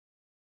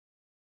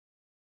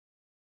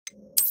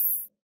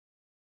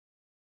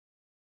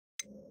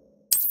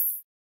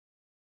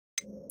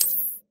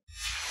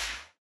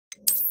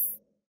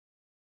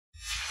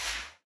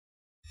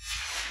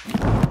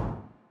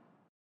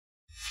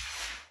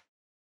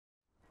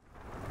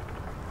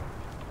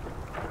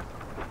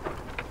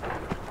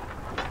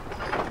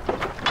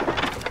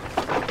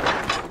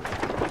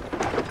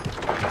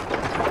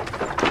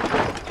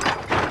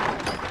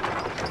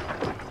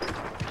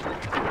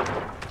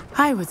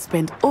I would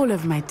spend all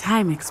of my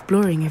time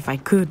exploring if I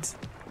could.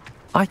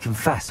 I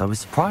confess I was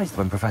surprised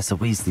when Professor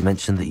Weasley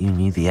mentioned that you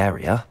knew the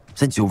area,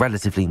 since you're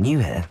relatively new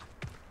here.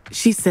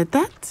 She said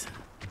that?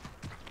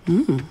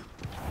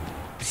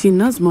 She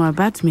knows more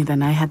about me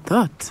than I had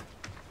thought.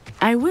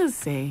 I will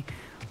say,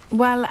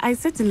 while I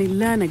certainly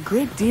learn a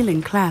great deal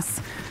in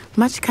class,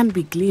 much can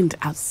be gleaned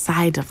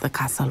outside of the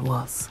castle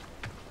walls.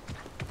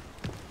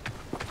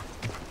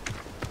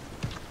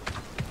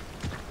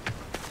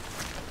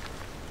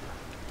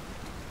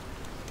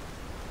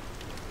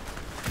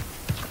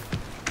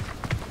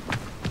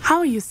 How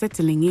are you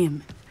settling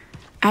in?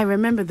 I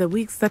remember the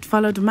weeks that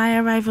followed my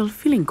arrival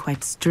feeling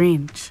quite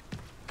strange.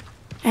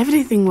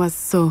 Everything was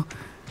so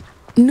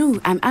new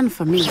and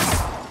unfamiliar.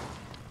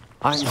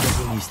 I'm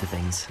getting used to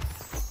things.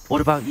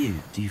 What about you?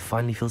 Do you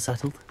finally feel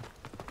settled?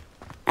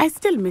 I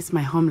still miss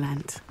my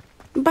homeland,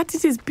 but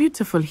it is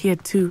beautiful here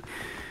too.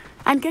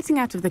 And getting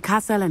out of the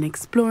castle and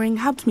exploring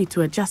helped me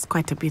to adjust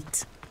quite a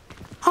bit.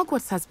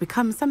 Hogwarts has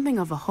become something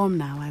of a home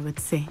now, I would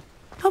say.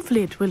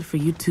 Hopefully it will for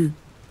you too.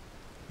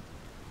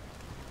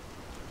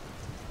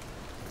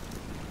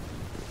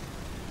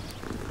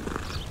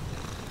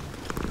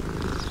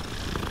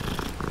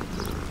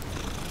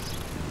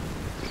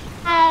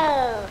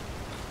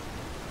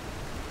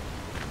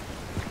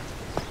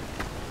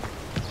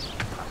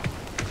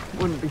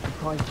 Wouldn't be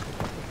surprised.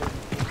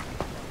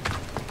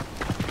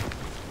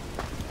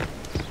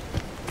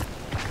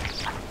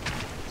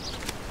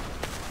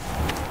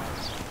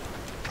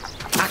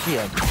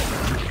 Accio!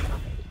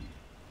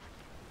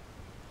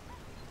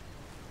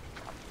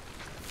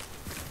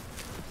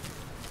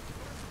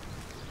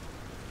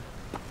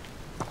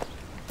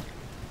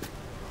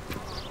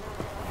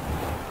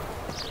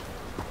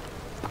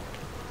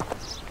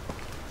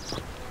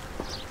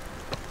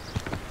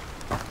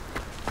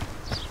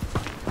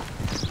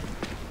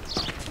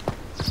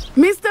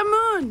 Mr.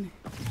 Moon!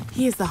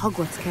 He is the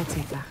Hogwarts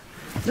caretaker.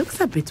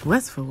 Looks a bit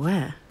worse for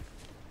wear.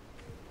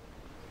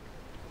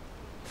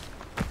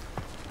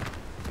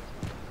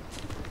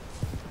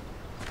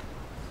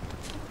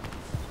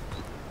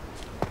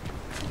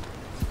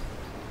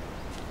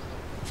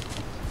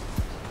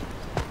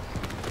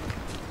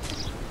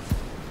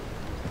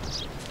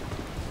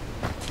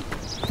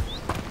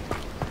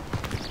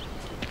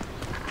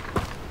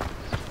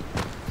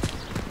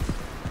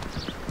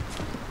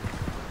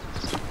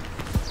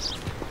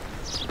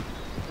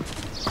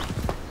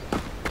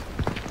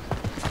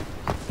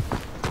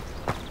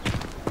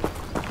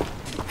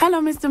 Hello,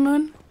 Mr.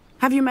 Moon.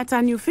 Have you met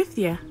our new fifth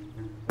year?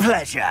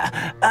 Pleasure.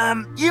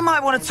 You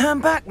might want to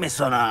turn back, Miss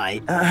Onai.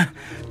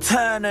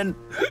 Turn and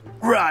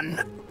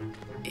run.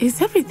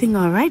 Is everything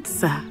all right,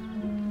 sir?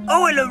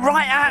 Oh, it looked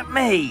right at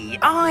me.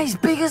 Eyes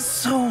big as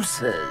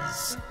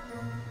saucers.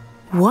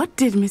 What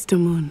did Mr.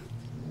 Moon?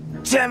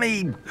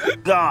 Jemmy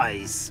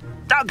guys.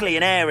 Ugly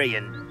and airy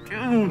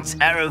and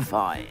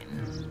terrifying.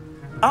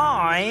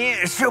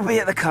 I shall be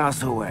at the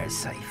castle where it's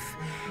safe.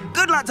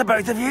 Good luck to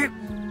both of you.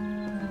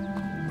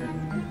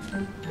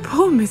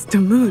 Poor Mr.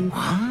 Moon.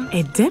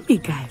 A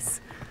demiguise.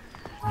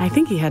 I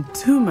think he had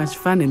too much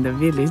fun in the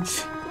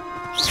village.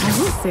 I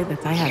will say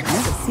that I have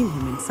never seen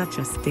him in such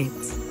a state.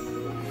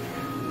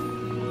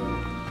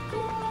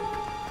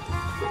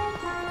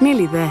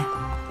 Nearly there.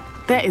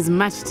 There is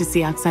much to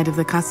see outside of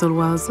the castle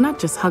walls, not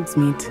just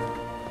Hogsmeade.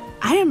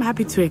 I am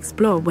happy to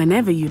explore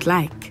whenever you'd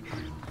like.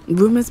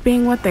 Rumors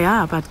being what they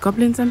are about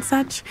goblins and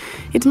such,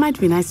 it might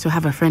be nice to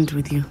have a friend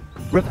with you.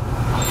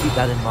 I'll keep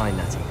that in mind,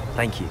 Natty.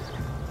 Thank you.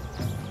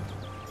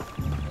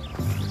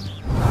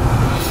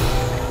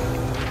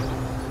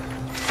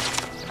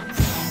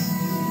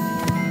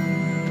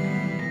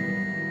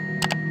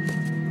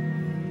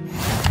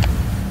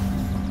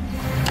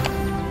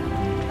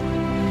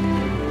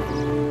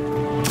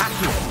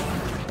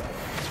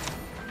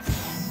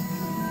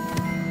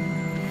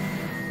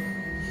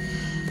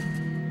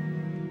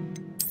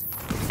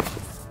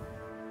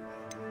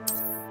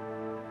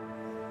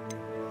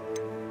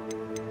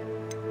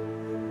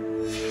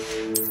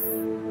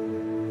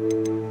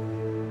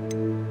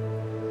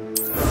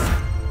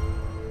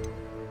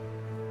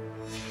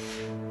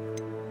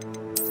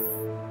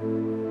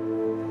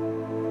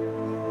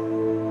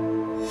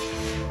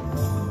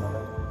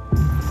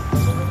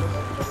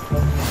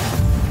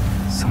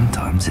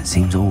 Sometimes it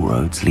seems all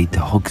roads lead to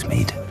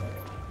Hogsmeade.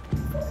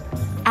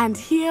 And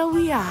here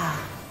we are.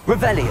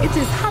 Revelio! It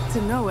is hard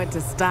to know where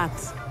to start.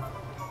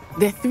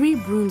 The Three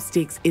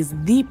Broomsticks is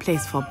the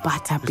place for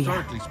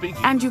butterbeer.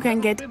 And you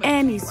can get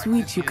any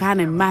sweet you can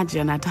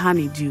imagine at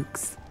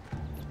Honeyduke's.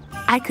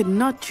 I could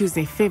not choose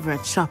a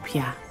favorite shop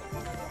here.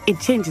 It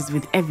changes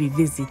with every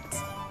visit.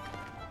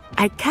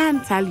 I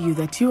can tell you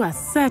that you are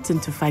certain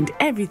to find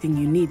everything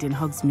you need in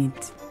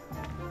Hogsmeade.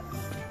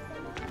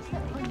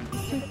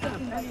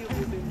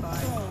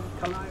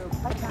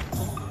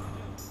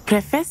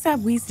 Professor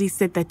Weasley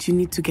said that you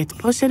need to get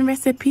potion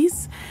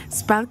recipes,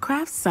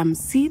 spellcrafts, some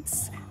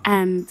seeds,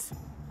 and...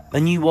 A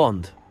new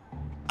wand?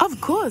 Of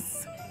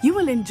course! You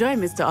will enjoy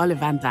Mr.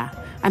 Ollivander,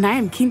 and I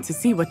am keen to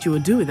see what you will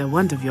do with a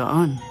wand of your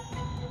own.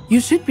 You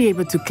should be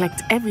able to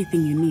collect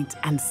everything you need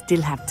and still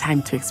have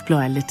time to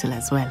explore a little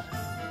as well.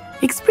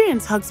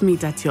 Experience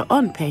Hogsmeade at your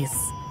own pace.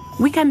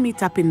 We can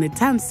meet up in the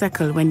town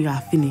circle when you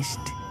are finished.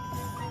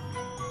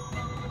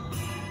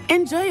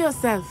 Enjoy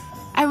yourself.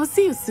 I will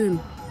see you soon.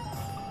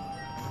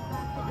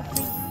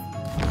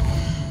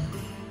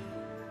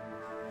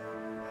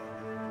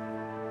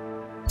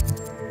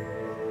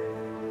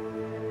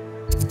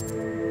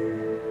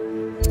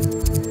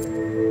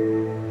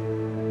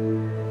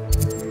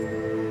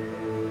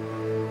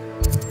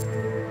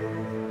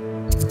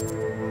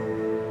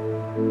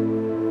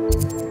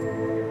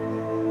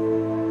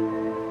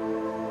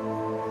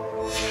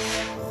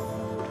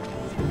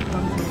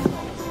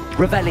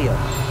 Revelio.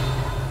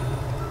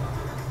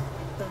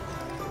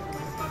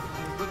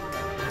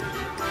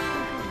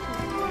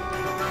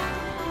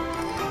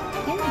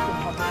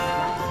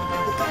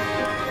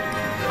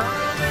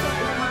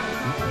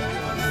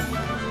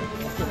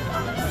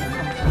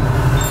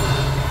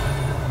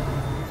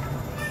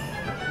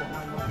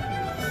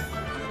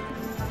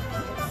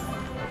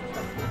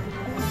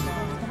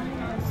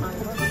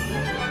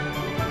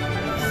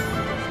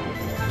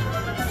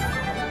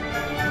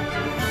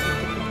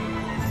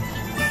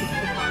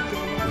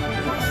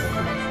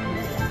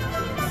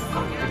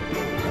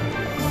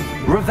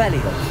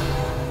 Revelio.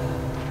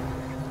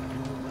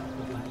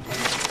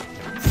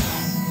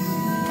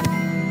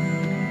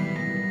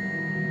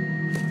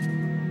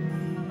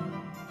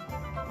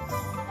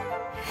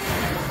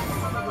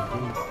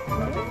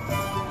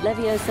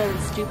 Levioso and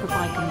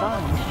Stupefy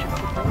combined.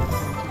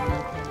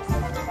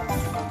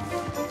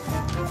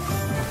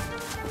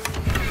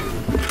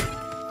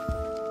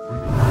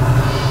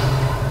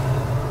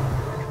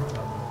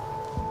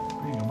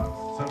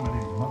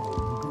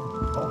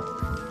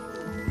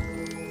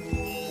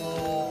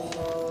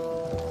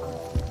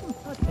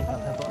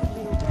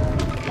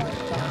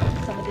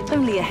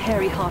 Only a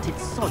hairy-hearted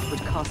sod would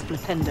cast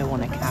Flipendo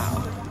on a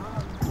cow.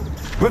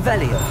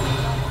 Revelio.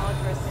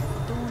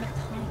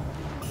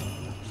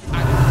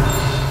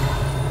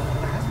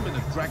 There hasn't been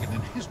a dragon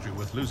in history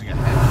worth losing a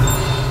head.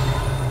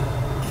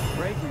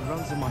 Bravery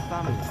runs in my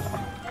family.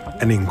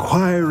 An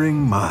inquiring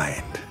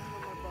mind.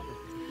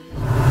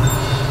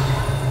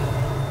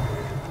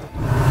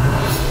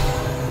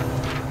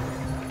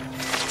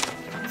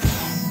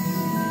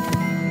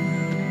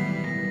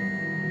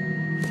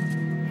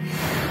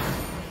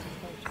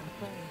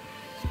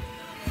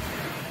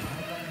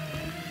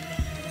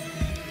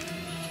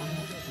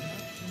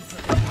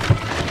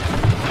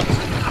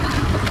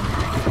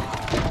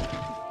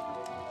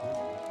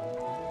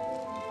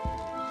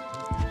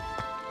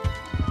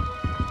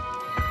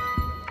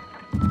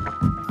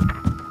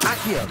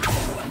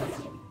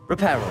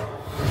 Reparo.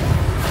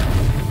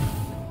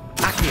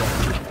 Accio.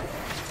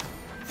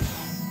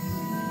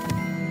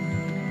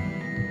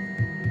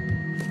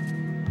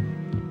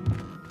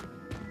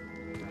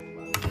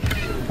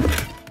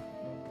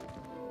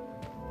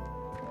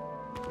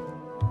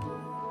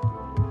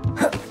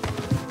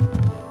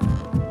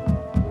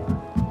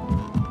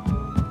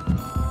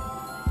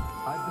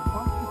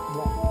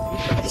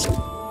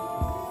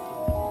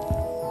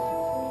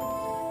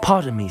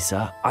 Pardon me,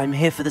 sir. I'm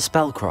here for the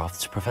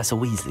spellcrafts Professor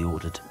Weasley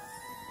ordered.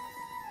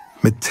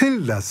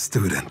 Matilda's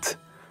student.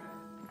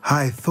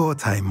 I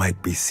thought I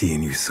might be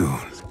seeing you soon.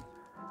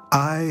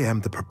 I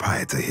am the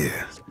proprietor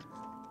here,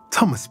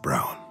 Thomas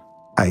Brown.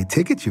 I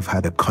take it you've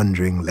had a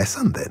conjuring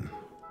lesson then?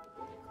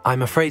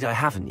 I'm afraid I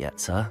haven't yet,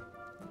 sir.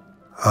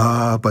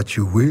 Ah, but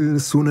you will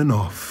soon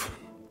enough.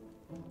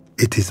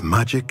 It is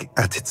magic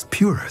at its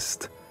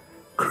purest,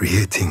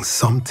 creating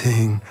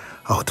something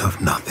out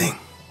of nothing.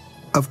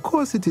 Of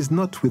course, it is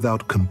not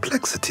without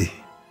complexity.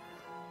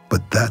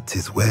 But that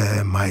is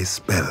where my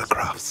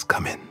spellcrafts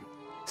come in.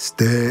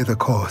 Stay the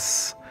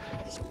course,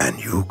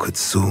 and you could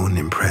soon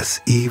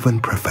impress even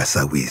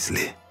Professor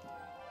Weasley.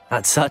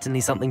 That's certainly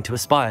something to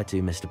aspire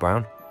to, Mr.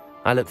 Brown.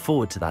 I look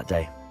forward to that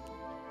day.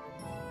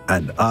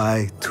 And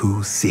I,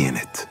 too, seeing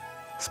it.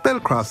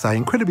 Spellcrafts are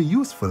incredibly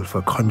useful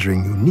for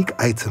conjuring unique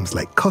items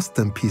like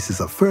custom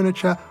pieces of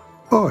furniture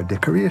or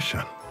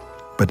decoration.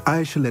 But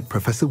I shall let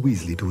Professor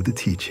Weasley do the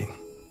teaching.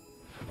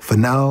 For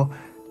now,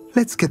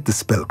 let's get the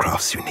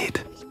spellcrafts you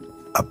need.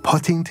 A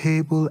potting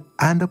table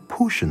and a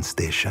potion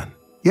station,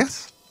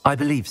 yes? I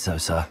believe so,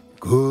 sir.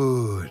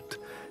 Good.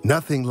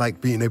 Nothing like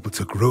being able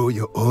to grow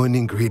your own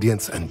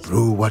ingredients and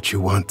brew what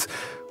you want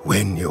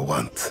when you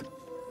want.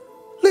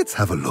 Let's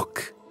have a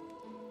look.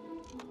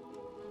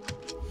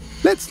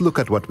 Let's look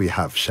at what we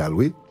have, shall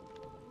we?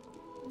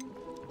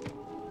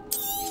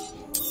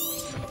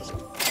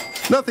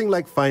 Nothing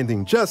like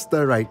finding just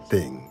the right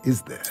thing,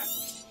 is there?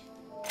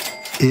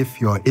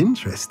 If you're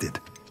interested,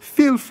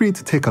 feel free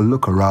to take a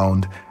look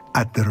around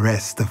at the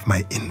rest of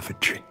my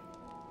inventory.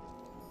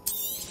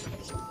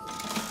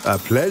 A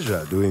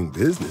pleasure doing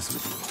business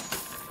with you.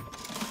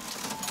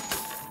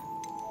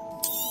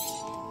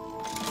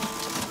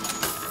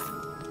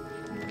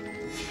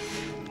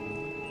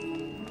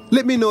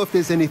 Let me know if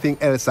there's anything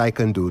else I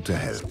can do to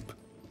help.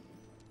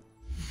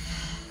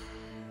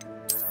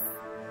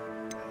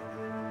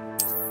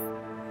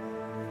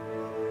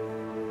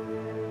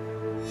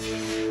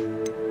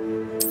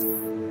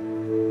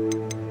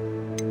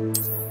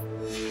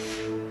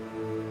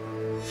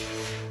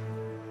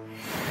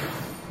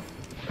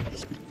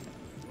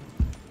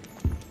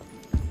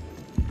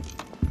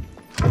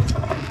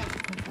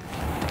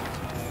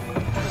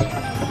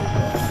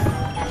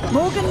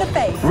 the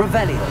face.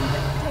 Revelio.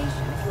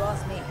 Reputation, if you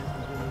ask me.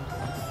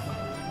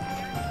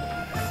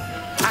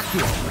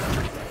 Accio.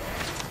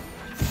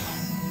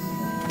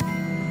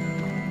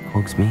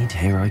 Hogsmeade,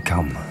 here I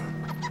come.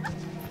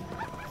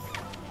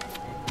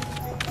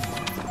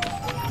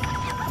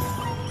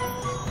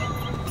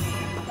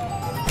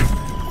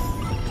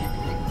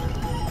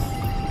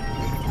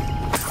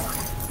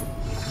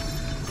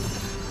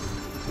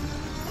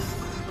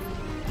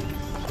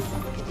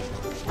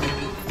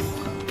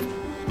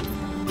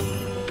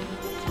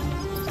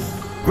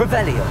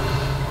 Revelio.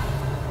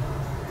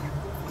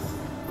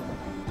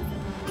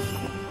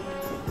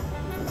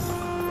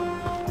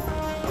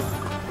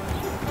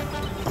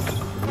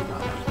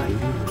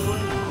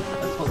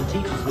 That's what the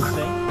teachers would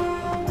say.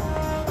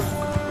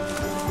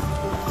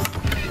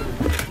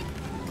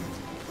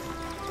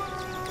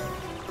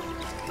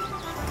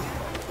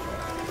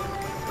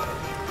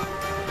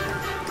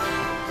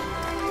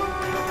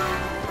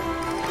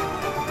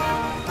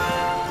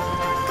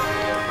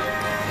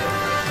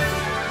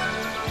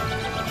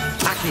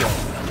 Accio.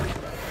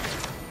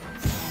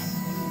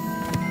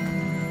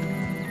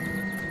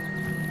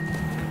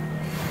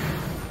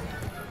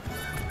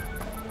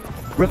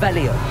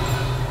 Revelio.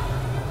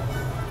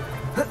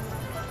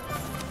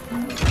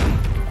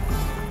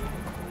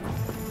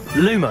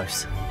 Lumos.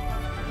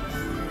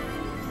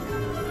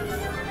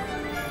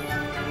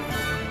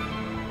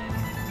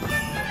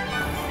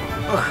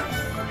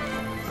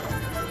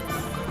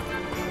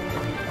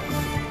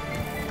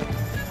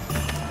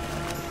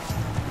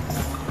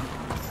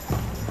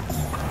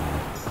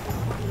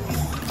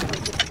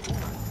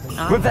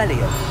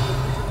 Revelio.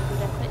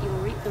 Good effort, you'll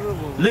reap the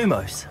reward.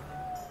 Lumos.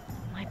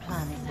 My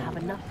plan is to have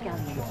enough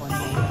galleons one day.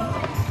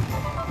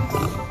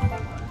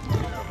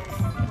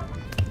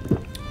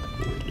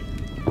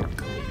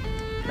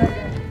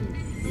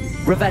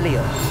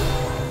 Revelio.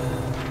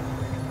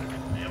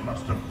 You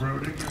must have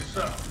brewed it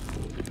yourself.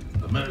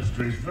 The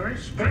ministry is very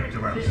strict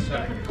around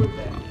selling.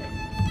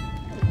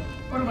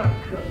 What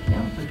about curse? The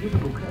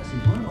unforgivable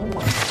curses weren't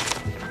always.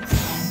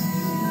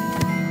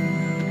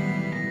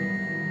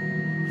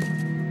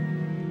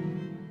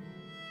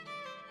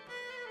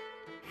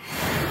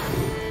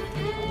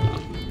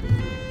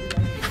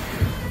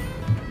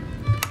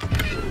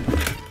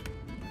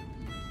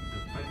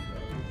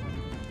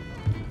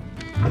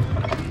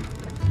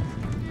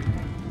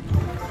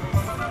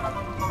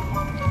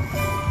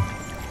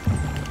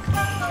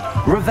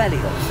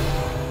 Revelio.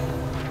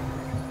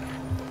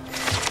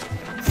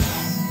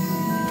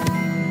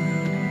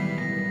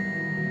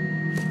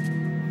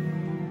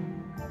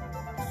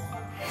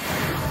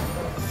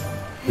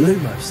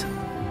 Lumos.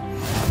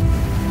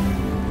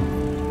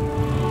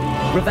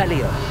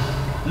 Revelio.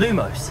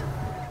 Lumos.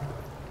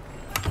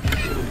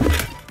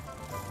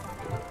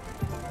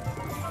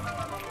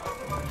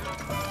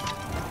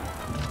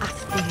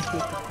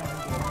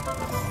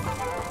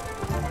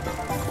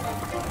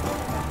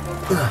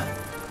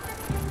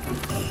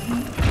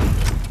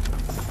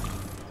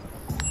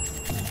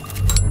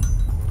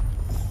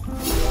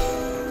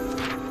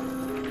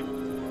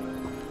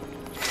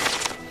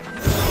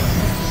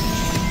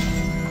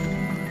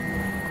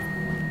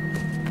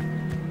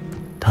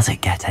 Does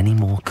it get any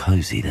more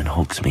cozy than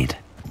Hogsmeade?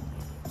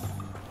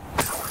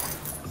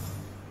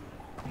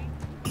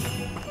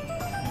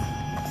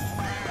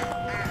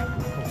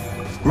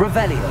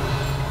 Revelio.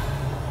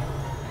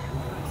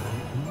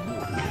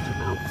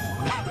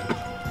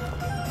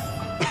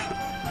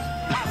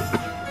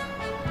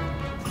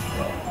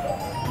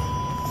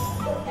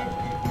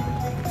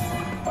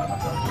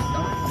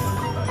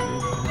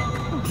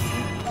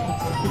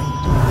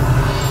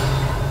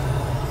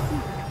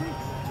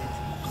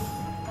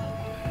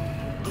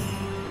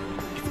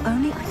 If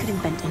only I could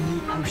invent a new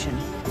potion.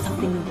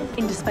 Something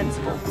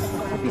indispensable.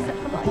 I'd be set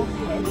for life.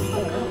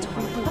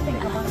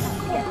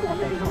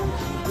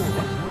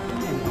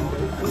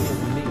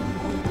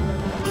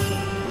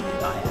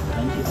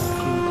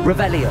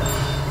 Revelio.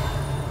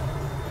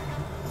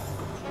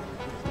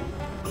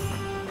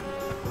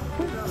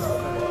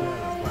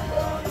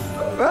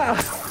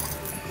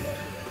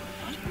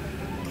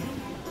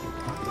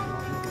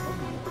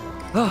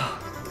 Oh.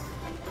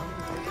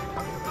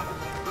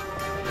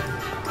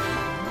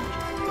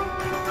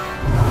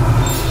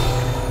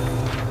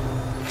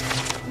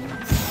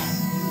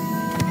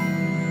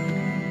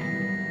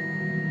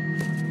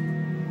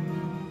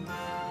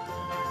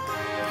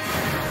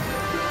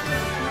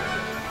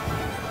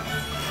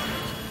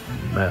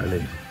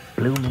 Merlin,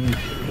 blooming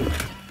pig,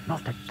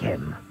 not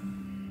again.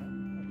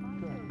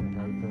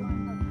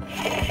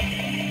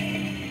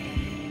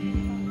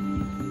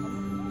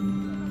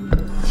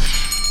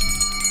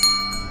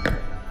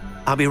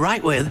 I'll be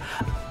right with...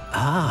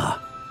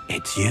 Ah,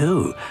 it's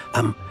you.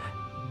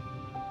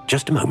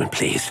 Just a moment,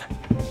 please.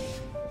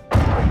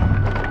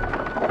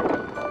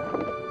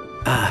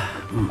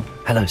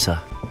 Hello, sir.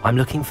 I'm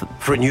looking for...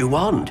 For a new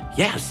wand,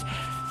 yes.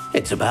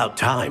 It's about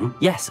time.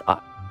 Yes,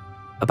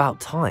 about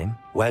time.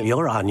 Well,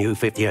 you're our new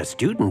fifth-year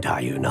student,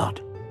 are you not?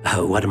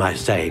 Oh, what am I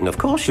saying? Of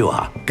course you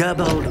are.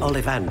 Gerbold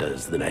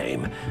Ollivander's the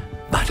name.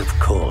 But of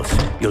course,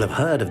 you'll have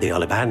heard of the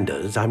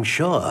Ollivanders, I'm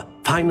sure.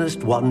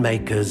 Finest wand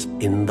makers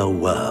in the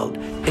world.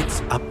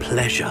 It's a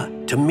pleasure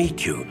to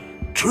meet you,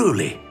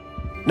 truly.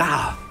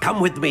 Now,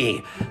 come with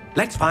me.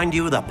 Let's find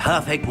you the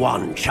perfect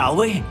wand, shall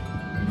we?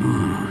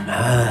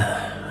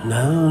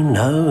 No,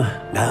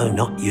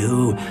 not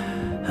you.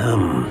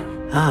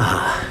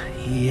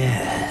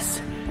 Yes.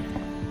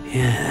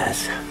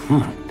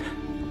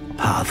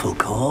 Powerful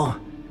core.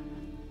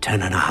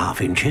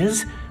 10.5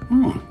 inches.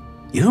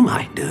 You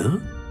might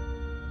do.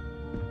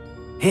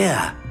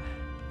 Here,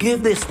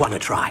 give this one a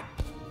try.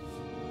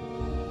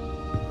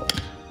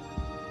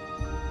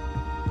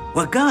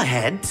 Well, go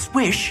ahead,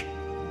 swish.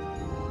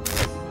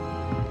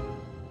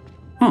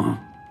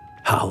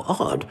 How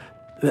odd.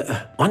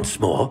 Once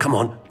more, come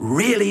on,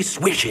 really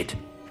swish it.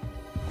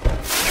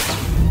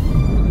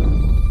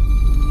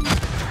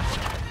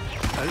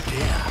 Oh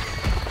dear.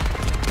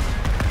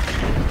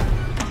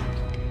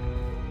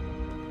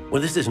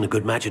 Well, this isn't a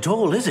good match at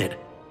all, is it?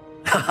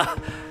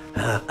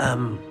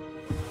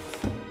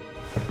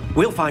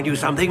 We'll find you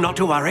something, not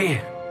to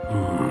worry.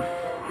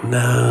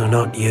 No,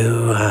 not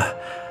you.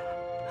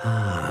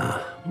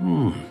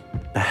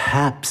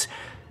 Perhaps.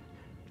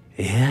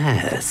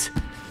 Yes.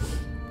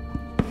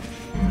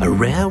 A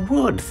rare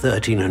wood,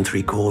 13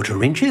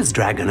 3/4 inches,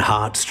 dragon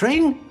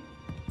heartstring.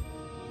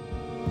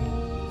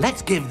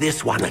 Let's give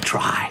this one a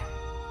try.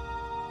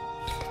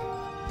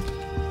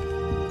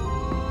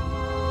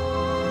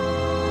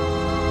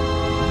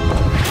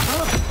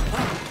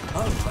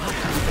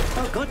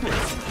 Oh,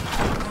 goodness.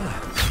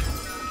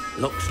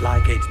 Looks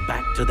like it's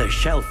back to the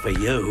shelf for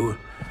you.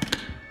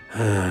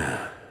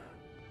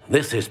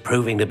 This is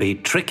proving to be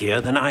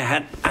trickier than I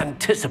had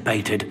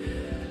anticipated.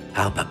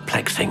 How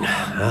perplexing.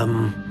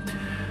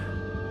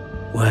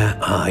 Where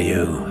are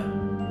you?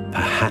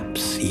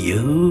 Perhaps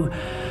you?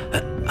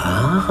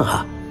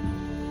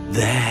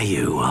 There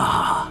you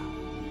are.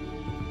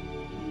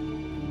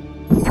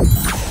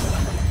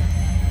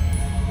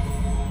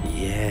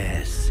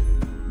 Yes,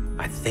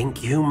 I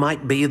think you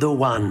might be the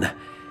one.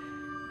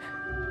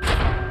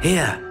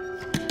 Here,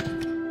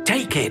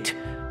 take it.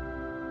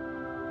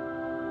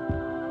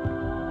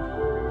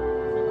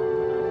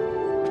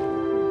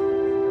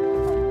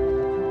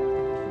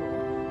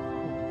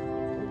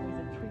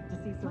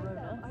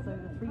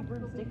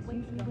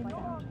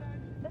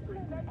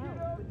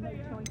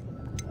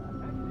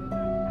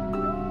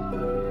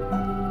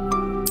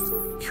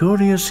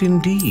 Curious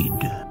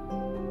indeed.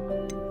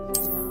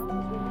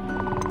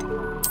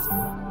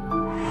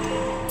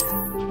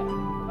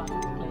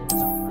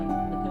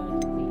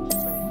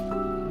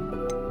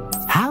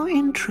 How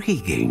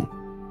intriguing.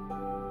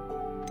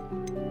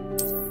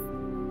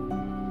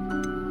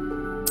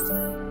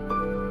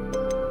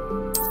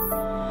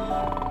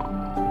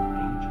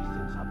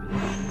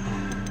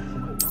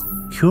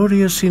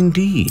 Curious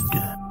indeed.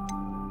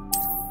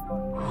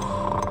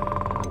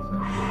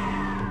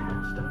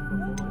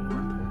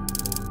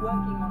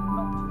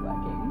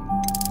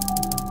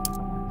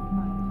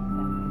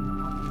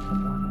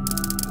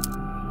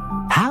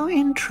 How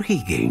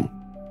intriguing.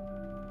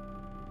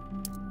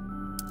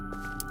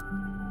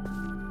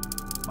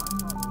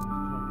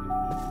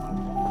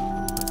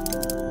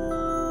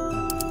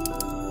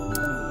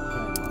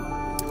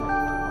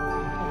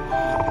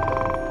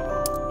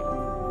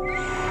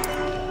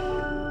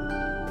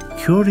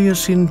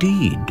 Curious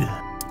indeed.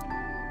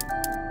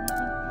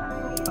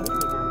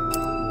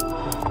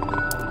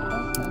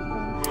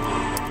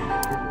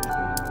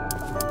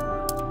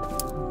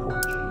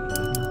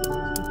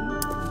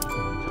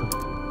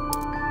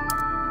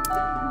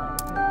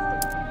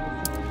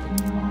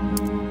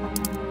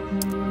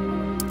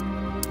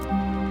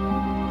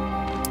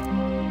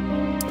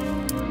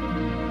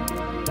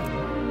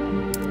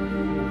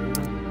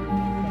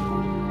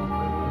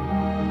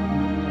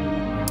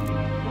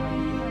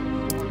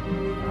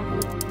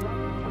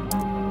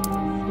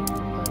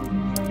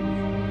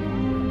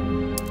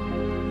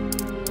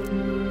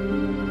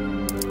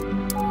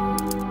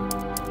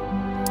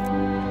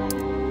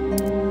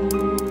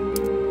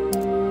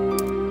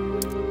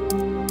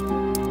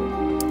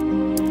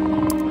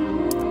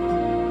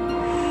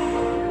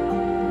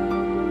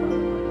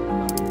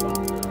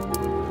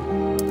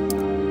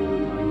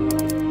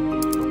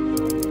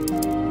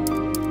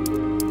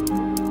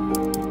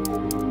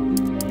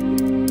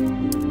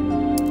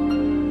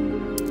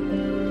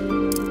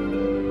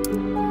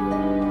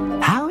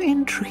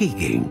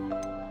 Intriguing.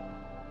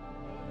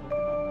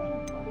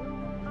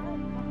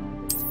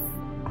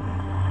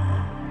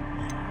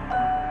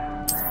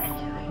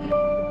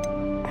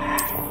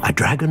 A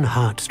dragon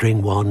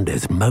heartstring wand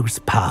is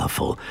most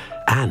powerful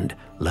and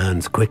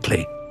learns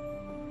quickly.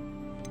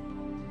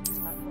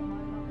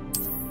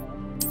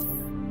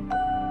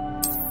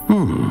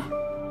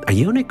 A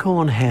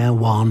unicorn hair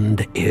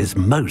wand is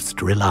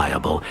most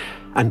reliable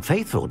and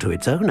faithful to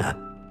its owner.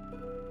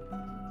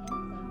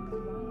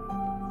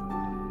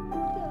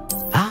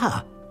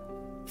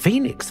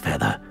 Phoenix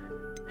feather,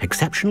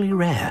 exceptionally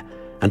rare,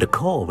 and a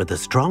core with a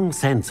strong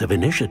sense of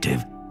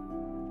initiative.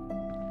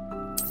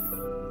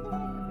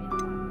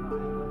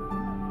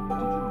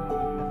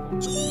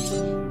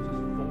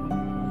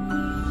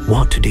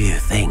 What do you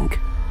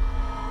think?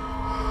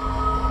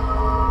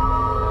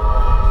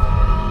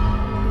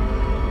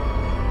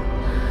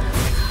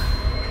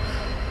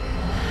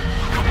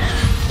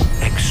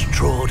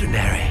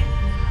 Extraordinary.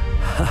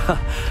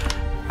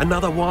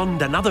 Another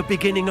wand, another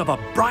beginning of a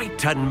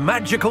bright and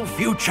magical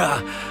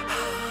future.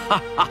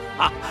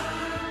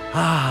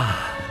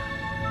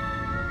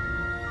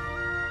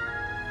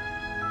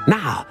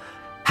 Now,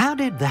 how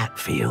did that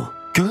feel?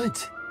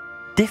 Good.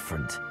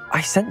 Different.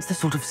 I sensed a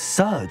sort of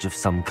surge of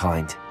some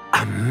kind.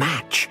 A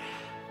match.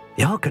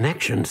 Your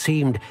connection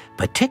seemed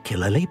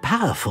particularly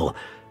powerful.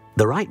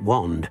 The right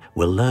wand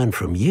will learn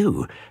from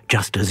you,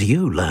 just as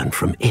you learn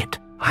from it.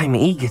 I'm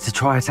eager to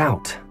try it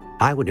out.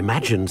 I would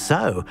imagine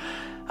so.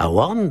 A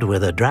wand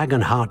with a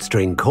dragon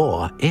heartstring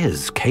core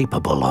is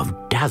capable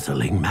of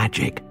dazzling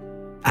magic.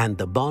 And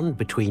the bond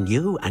between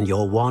you and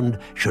your wand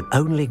should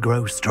only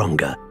grow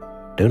stronger.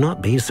 Do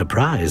not be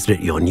surprised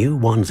at your new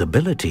wand's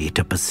ability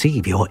to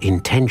perceive your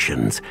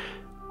intentions,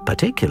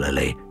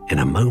 particularly in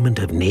a moment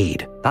of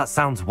need. That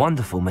sounds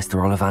wonderful, Mr.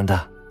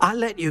 Ollivander. I'll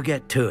let you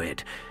get to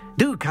it.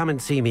 Do come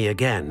and see me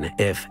again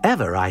if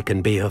ever I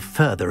can be of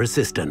further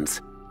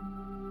assistance.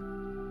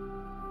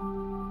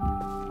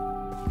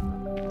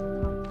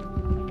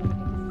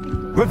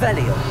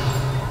 Revelio.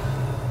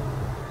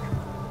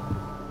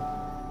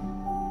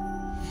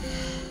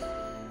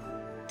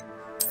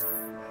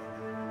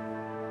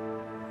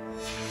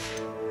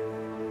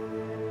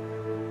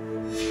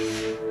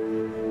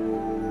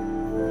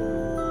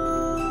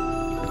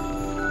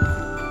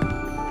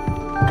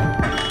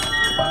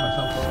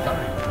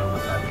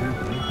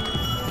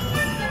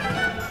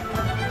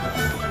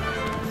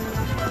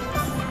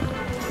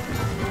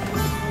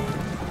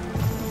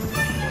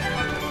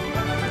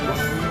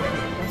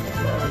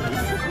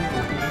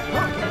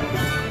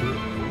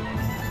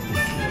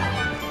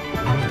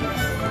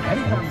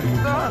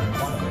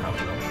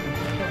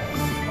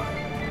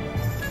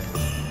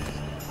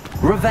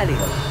 Revelio.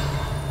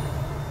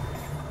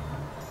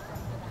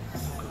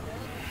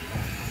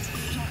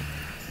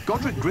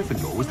 Godric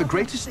Gryffindor was the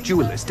greatest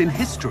duelist in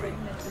history.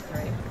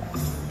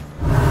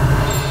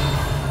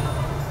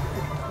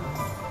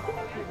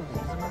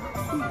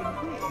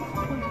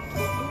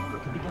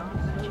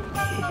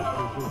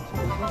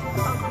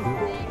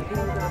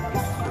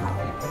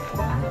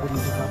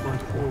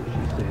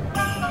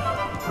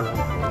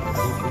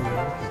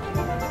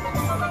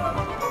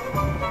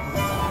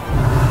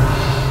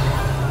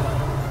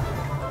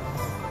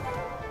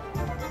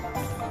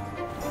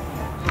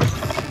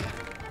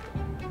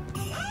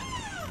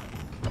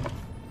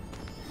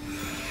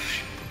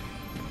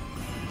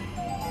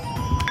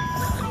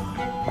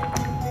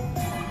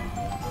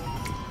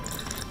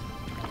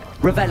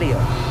 Revelio.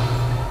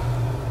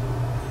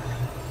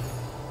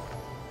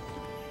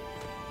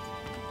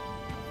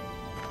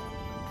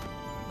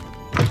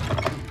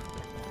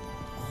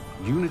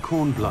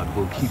 Unicorn blood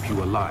will keep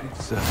you alive,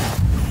 sir.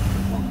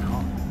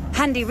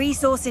 Handy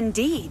resource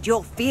indeed,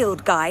 your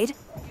field guide.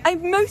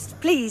 I'm most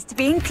pleased to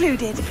be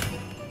included.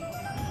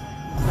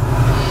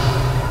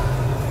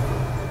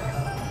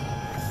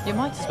 You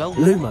might as well.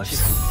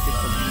 Lumos.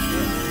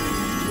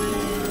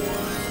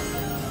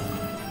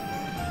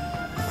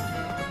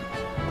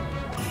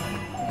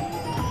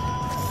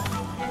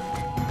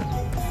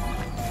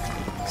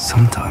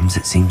 Sometimes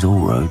it seems all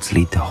roads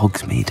lead to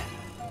Hogsmeade.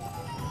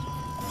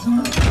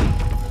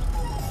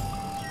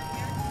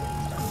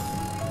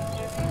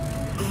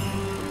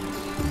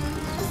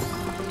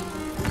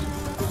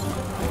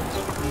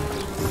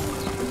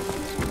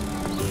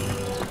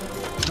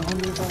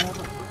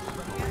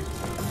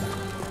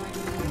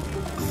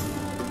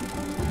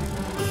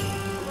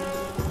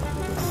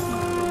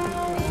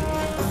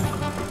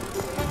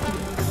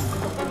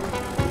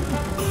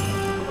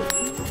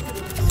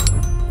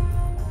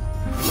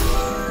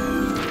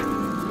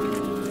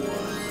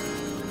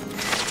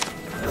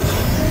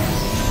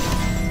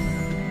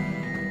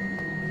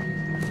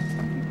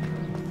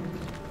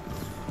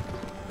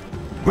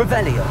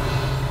 Revelio.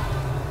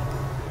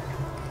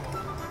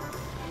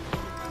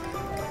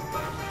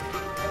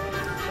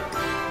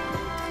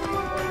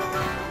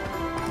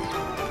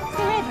 Has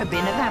there ever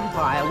been a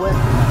vampire worth?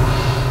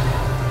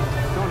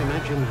 Can't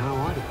imagine how I...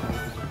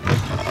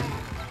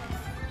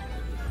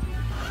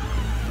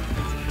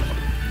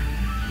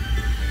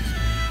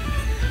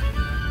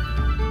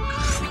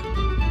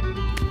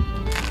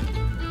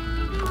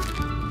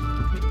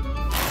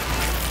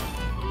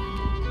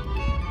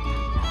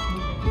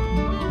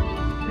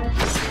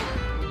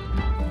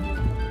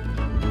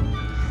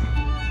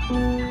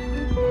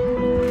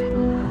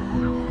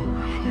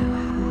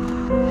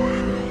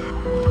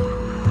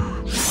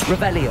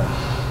 Revelio.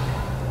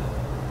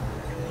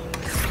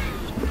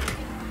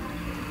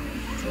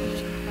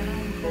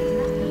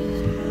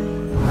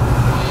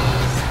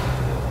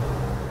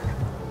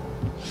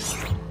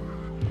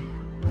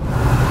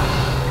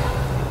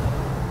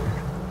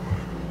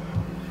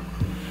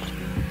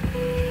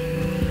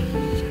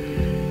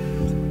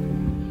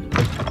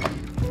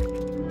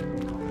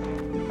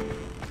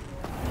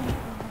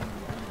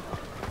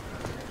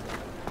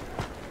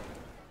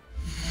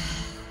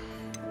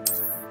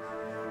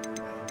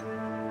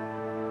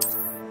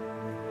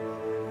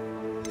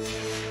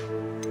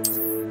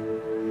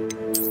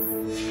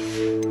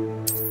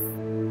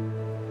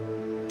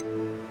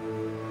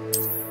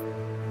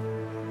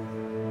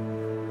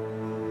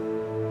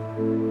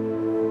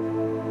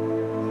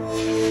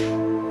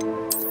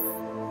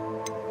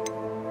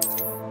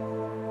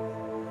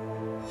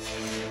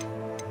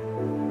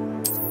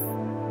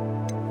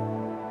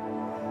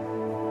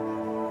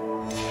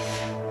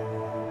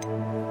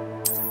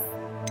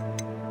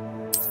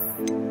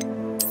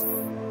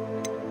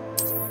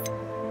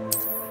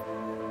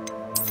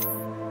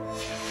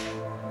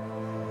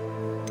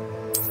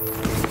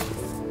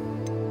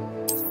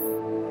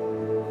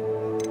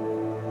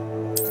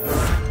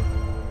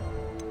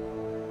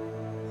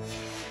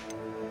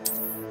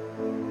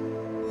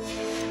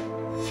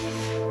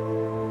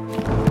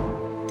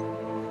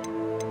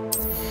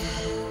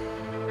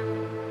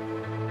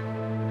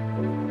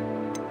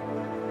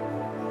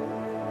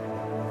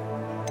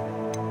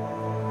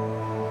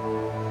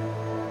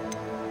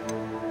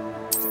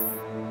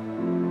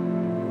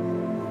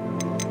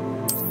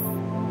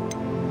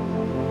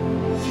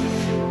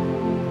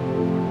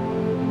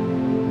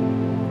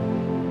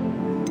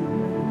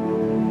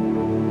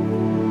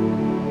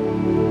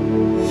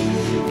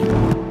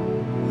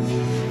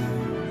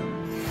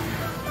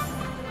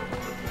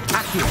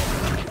 Accio.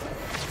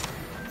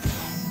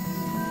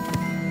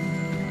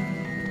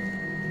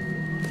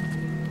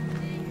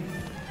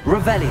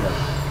 Revelio.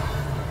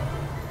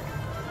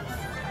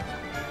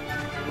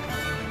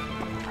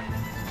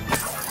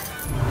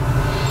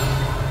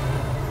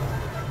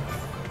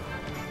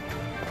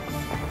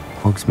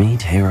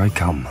 Hogsmeade, here I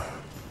come.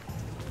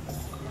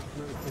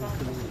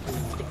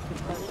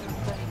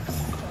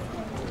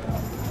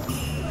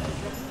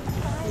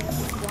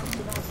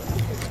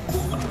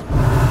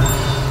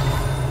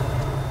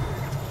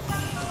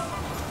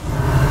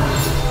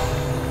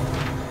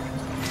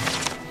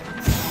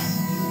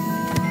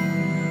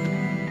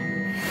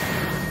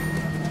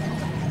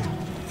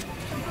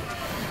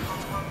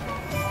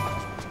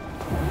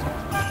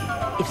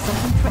 If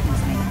something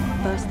threatens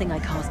me, first thing I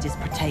cast is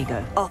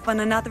Protego. Off on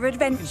another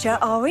adventure,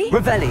 are we?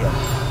 Revelio.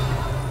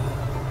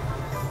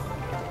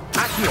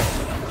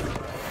 Accio.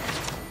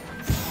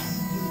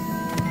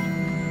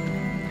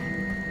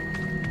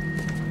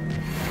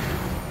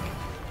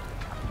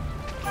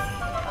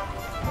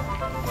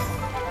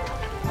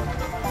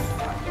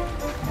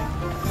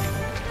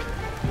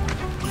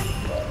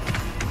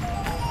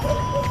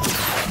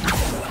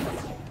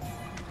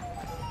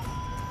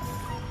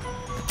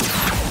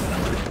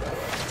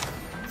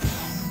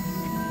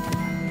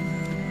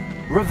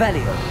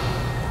 Revelio.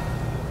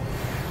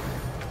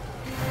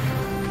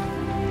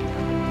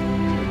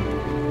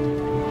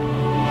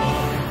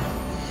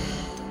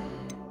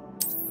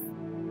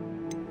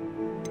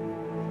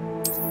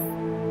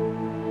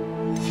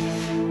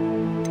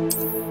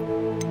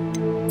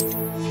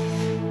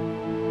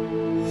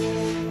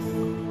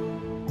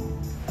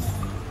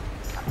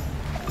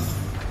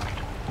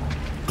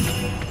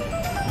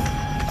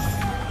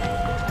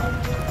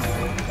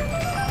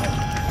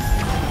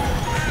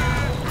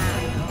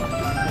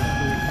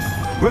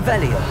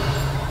 Revelio.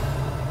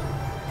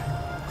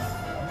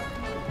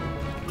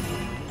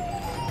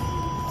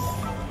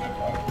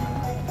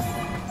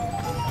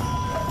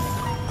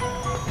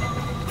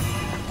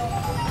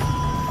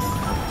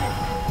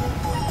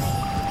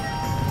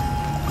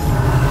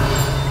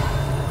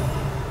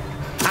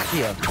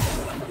 Accio.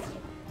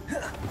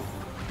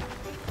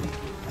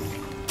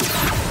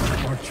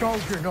 I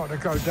told you not to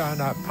go down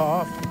that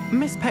path.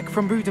 Miss Peck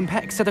from Brood and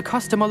Peck said a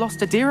customer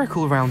lost a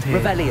deeracle round here.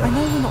 Revelio. I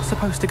know we're not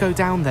supposed to go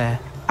down there.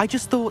 I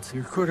just thought...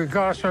 You could have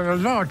got us in a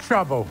lot of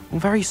trouble.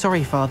 I'm very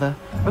sorry, Father.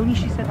 Only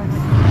she said I...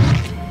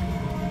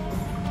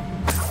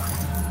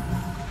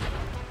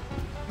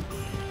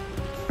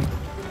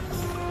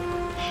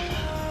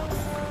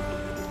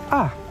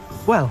 Ah,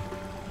 well,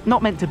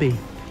 not meant to be.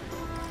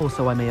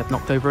 Also, I may have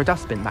knocked over a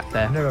dustbin back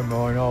there. Never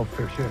mind, I'll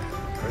fix it,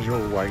 as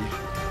always.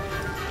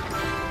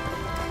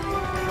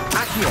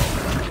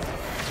 Accio.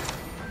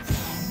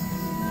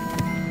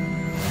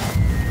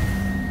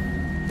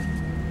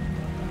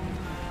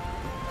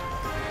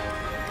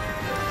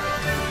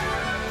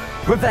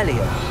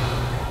 Revelio.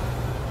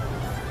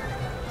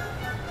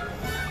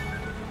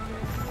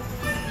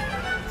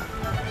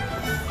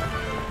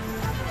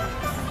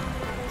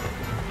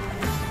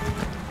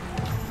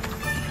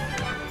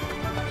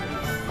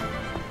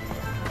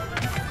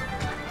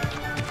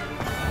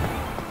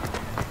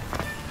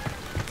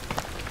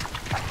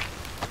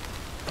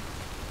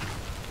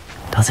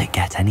 Does it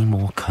get any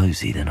more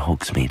cozy than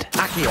Hogsmeade?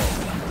 Accio.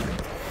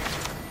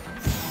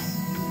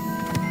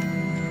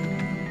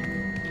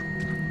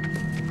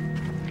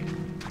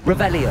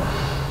 Revelio.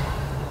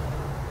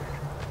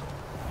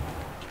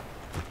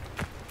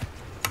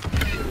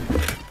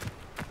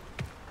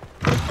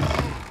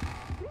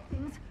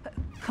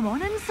 Come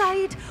on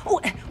inside. Oh,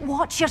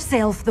 watch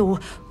yourself, though.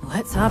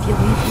 Let's have you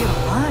leave here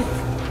alive.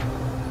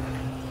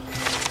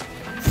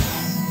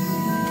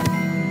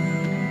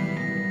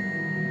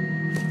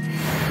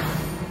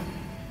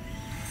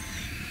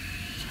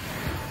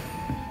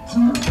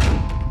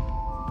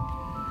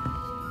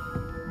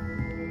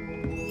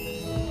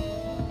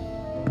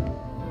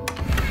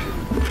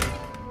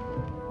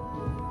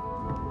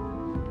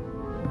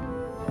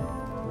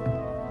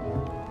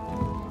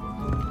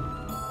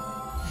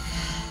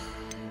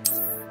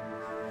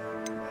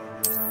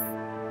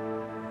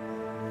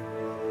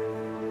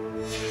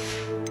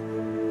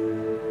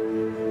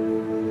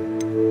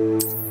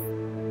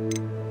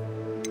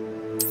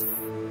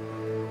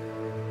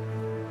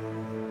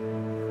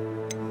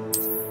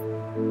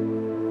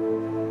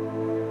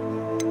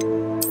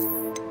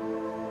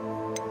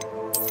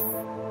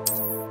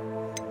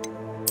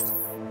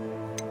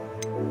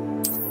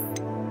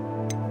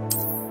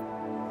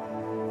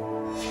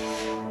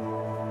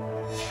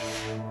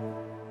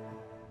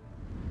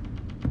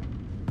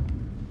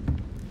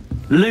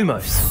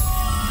 Lumos.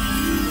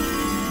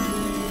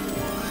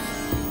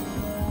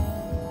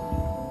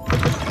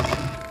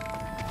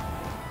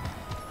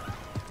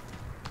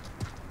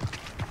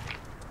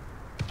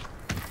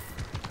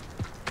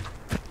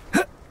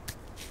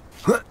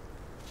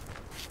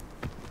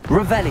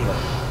 Revelio.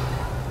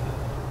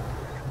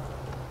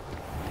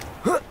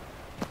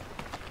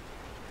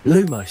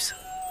 Lumos.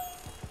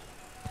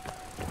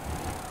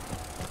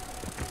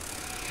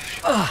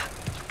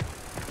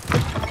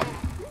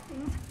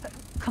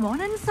 Come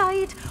on inside.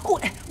 inside. Oh,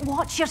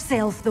 watch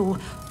yourself, though.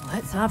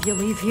 Let's have you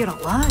leave here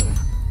alive.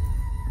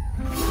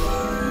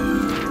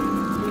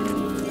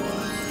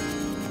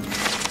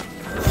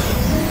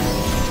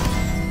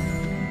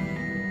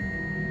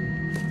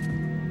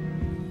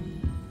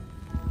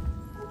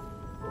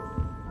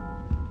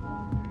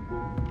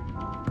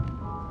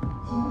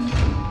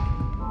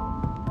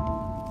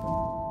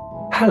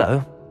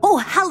 Hello. Oh,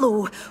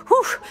 hello.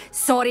 Whew.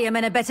 Sorry I'm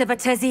in a bit of a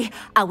tizzy.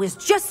 I was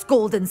just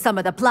scolding some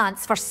of the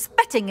plants for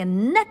spitting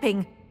and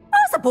nipping. I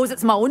suppose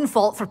it's my own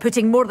fault for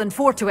putting more than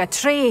 4 to a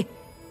tray.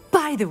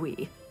 By the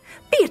way,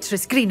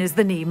 Beatrice Green is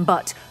the name,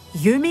 but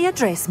you may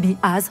address me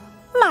as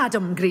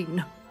Madam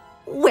Green.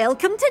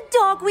 Welcome to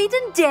Dogweed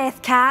and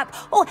Deathcap.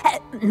 Oh,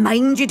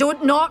 mind you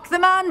don't knock the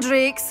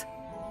mandrakes.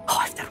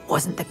 Oh, if there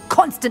wasn't the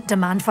constant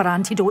demand for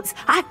antidotes,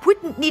 I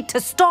wouldn't need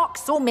to stock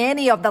so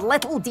many of the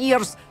little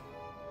dears.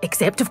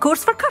 Except, of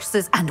course, for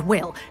curses. And,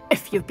 well,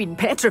 if you've been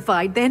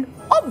petrified, then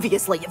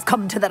obviously you've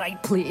come to the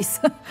right place.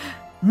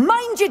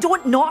 Mind you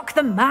don't knock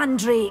the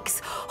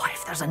mandrakes. Oh,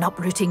 if there's an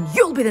uprooting,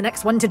 you'll be the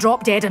next one to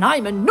drop dead, and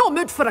I'm in no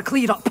mood for a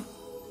clear-up.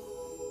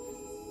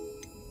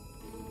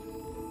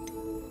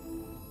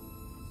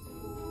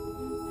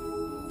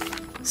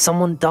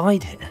 Someone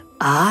died here?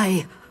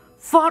 Aye.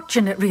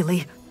 Fortunate,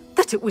 really,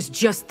 that it was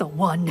just the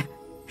one.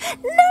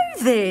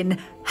 Now then,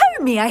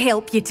 how may I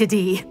help you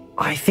today?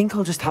 I think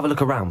I'll just have a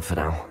look around for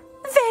now.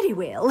 Very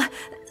well.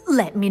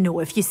 Let me know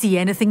if you see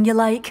anything you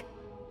like.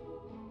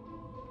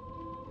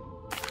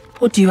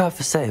 What do you have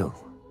for sale?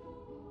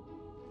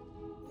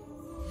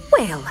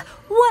 Well,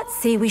 what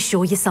say we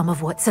show you some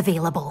of what's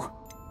available?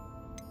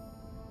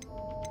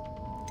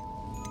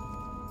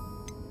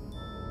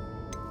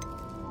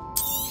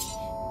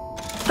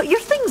 But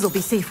your things will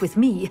be safe with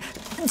me,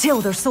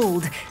 till they're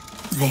sold.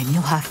 Then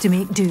you'll have to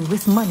make do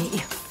with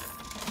money.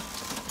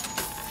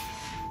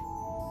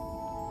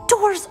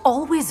 Doors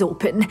always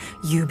open.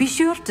 You be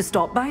sure to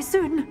stop by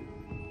soon.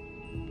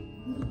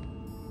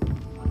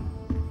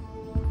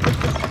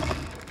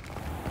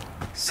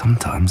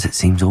 Sometimes it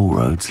seems all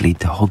roads lead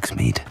to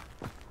Hogsmeade.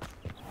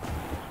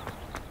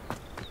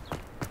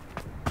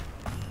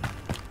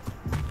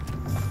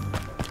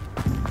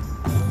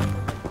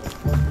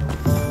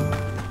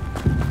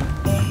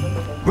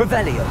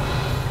 Revelio!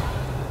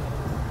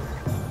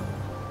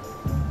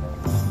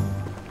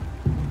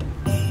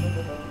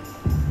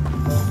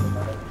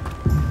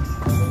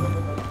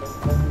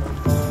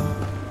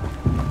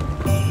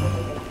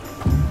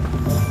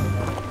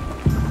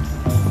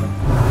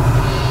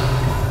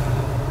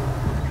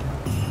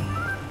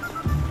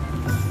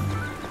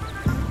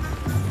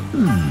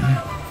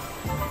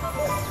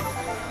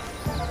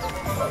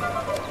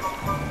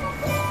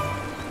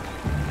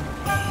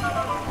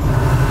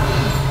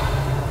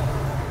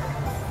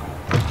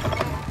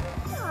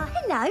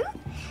 Hello,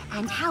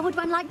 and how would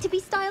one like to be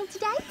styled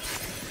today?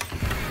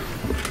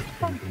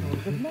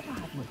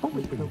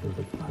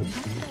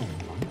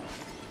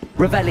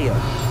 Revelio!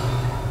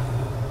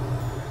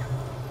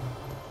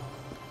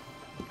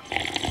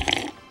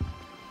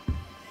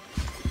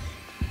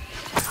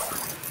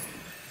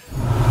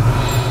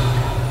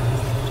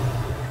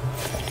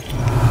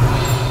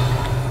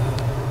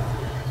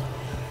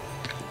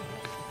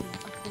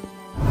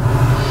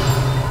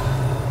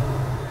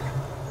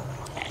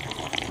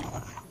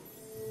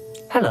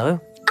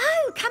 Hello.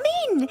 Oh, come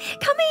in,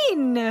 come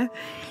in.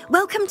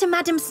 Welcome to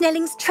Madame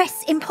Snelling's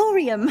Tress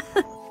Emporium.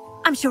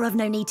 I'm sure I've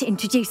no need to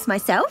introduce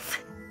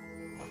myself.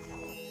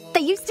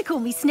 They used to call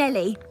me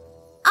Snelly.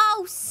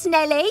 Oh,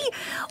 Snelly,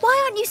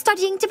 why aren't you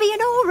studying to be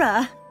an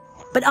aura?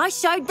 But I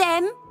showed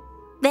them.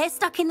 They're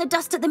stuck in the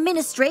dust at the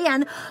ministry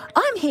and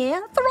I'm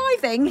here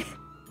thriving.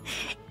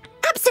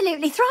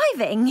 Absolutely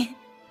thriving.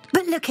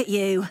 But look at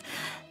you.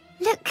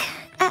 Look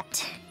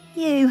at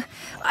you.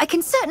 I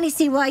can certainly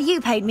see why you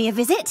paid me a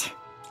visit.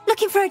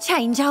 Looking for a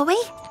change, are we?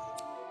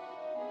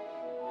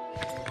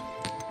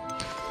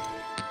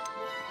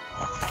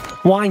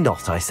 Why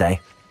not, I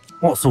say?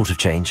 What sort of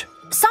change?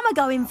 Some are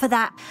going for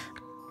that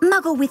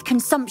muggle with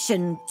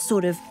consumption,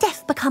 sort of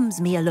death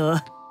becomes me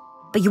allure.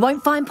 But you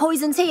won't find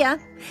poisons here.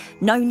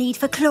 No need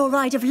for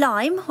chloride of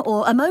lime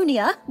or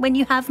ammonia when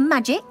you have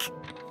magic.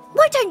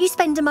 Why don't you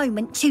spend a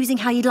moment choosing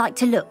how you'd like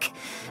to look?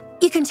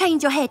 You can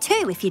change your hair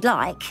too if you'd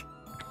like.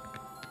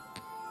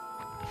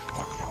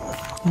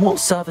 What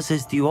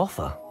services do you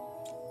offer?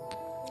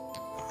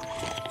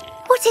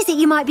 What is it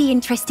you might be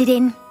interested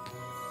in?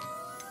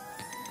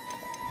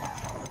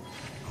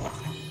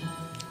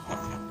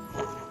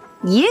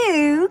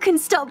 You can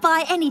stop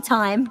by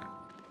anytime.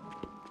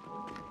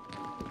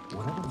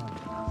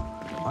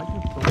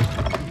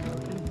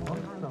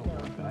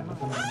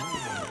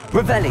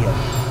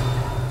 Revelio!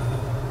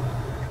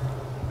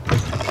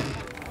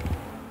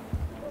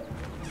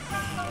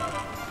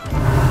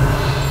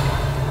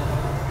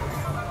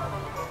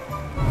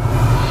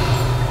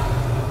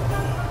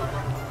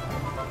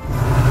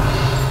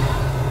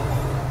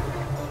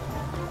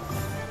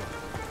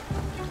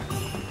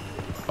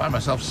 Find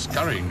myself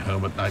scurrying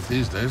home at night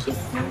these days.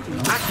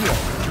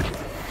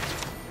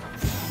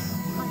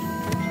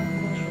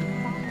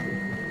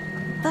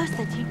 First,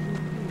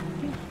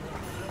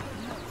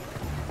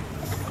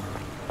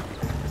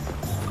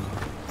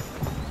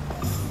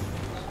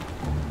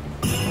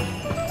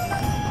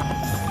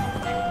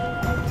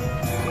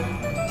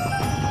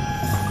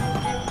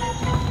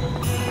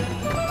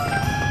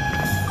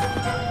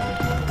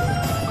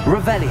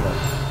 Revelio.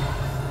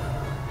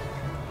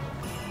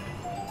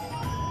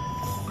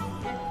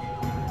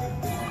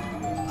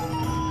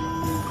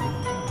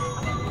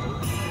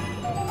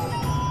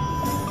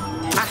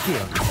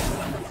 Accio.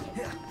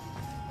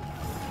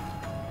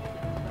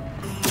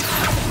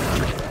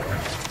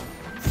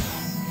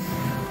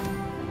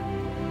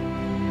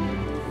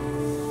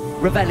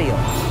 Revelio.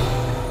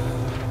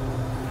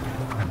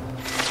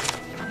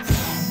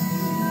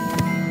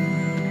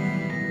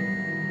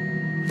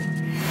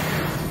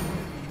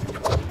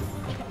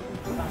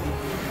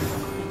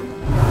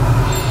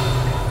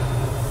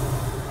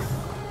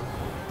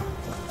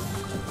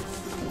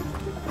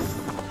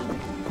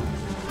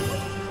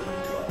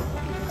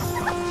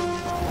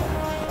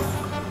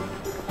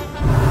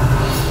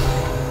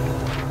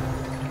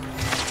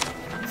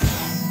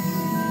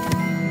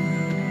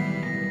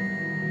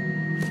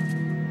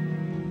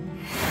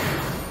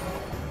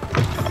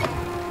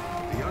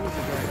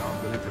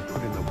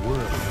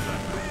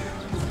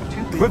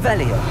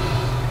 Revelio.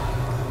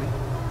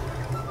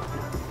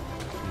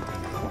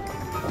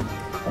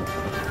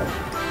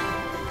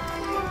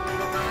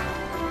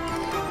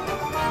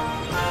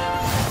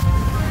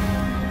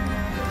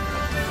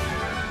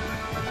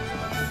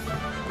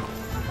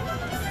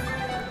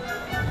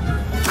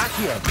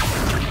 Accio.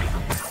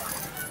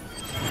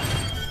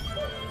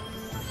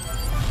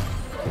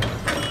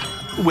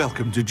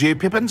 Welcome to J.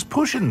 Pippin's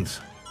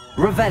Potions.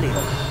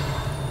 Revelio.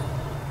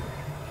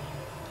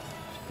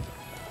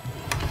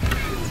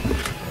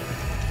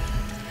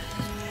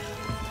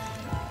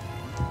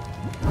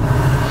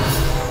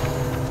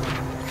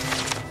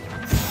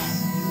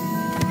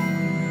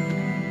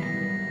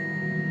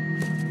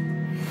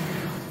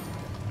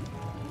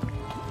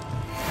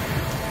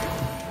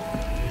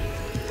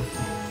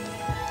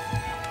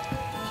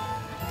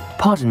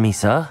 Pardon me,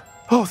 sir.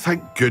 Oh,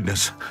 thank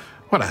goodness.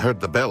 When I heard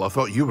the bell, I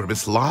thought you were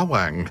Miss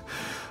Lawang.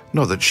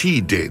 Not that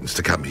she deigns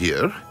to come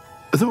here.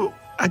 Though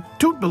I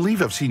don't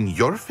believe I've seen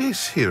your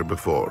face here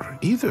before,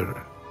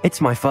 either.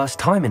 It's my first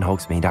time in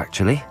Hogsmeade,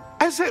 actually.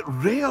 Is it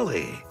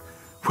really?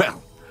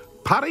 Well,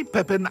 Parry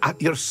Pippin at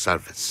your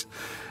service.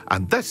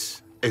 And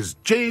this is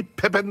J.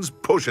 Pippin's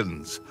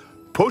Potions.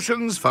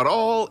 Potions for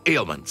all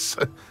ailments.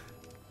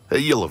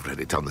 You'll have read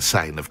it on the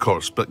sign, of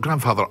course, but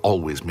Grandfather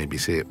always made me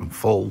say it in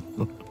full.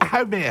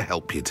 How may I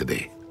help you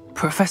today?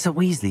 Professor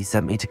Weasley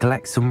sent me to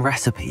collect some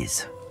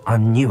recipes.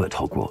 I'm new at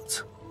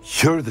Hogwarts.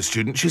 You're the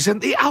student she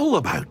sent the owl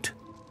about.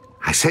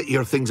 I set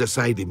your things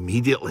aside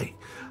immediately.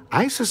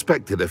 I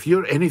suspected if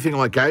you're anything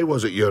like I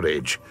was at your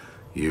age,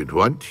 you'd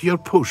want your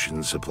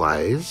potion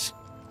supplies.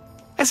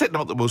 Is it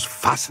not the most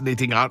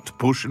fascinating art,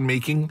 potion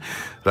making?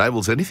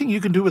 Rivals anything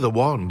you can do with a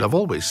wand, I've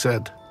always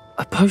said.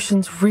 Are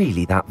potions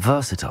really that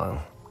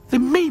versatile? They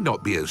may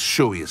not be as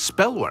showy as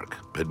spellwork,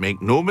 but make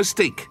no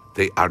mistake,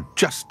 they are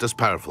just as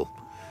powerful.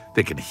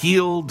 They can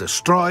heal,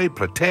 destroy,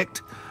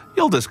 protect.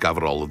 You'll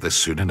discover all of this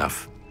soon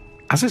enough.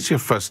 As it's your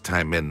first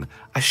time in,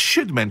 I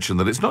should mention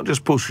that it's not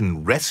just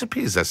potion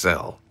recipes I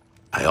sell.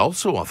 I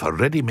also offer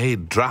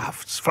ready-made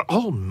drafts for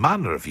all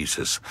manner of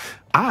uses,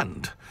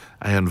 and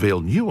I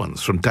unveil new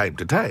ones from time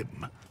to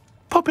time.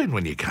 Pop in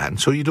when you can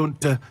so you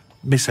don't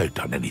miss out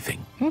on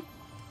anything.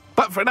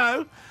 But for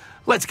now,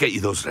 let's get you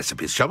those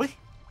recipes, shall we?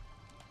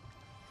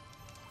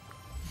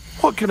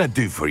 What can I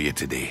do for you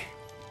today?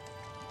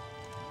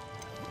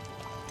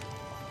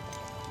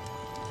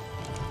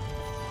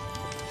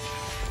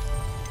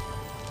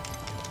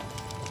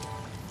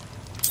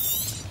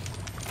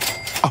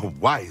 A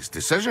wise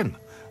decision.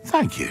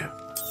 Thank you.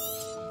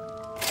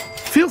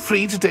 Feel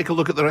free to take a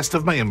look at the rest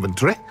of my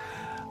inventory,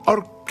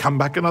 or come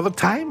back another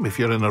time if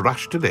you're in a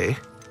rush today.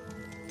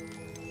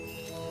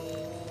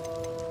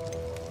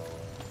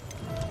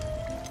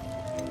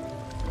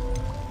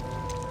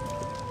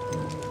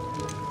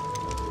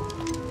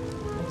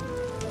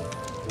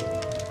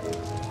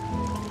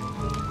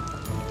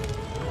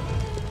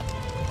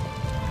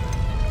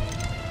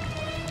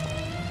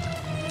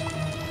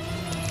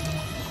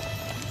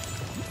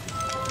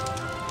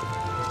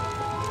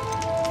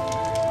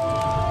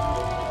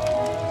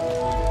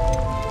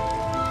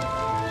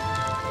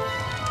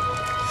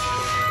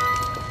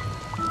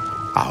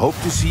 I hope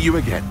to see you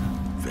again.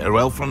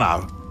 Farewell for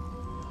now.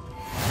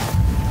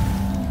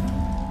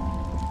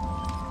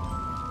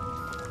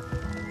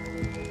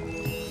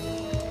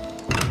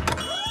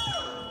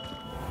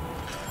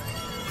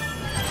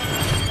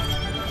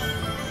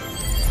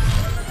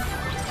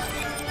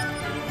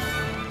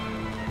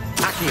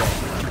 Accio.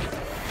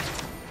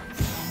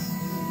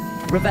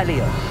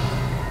 Revelio.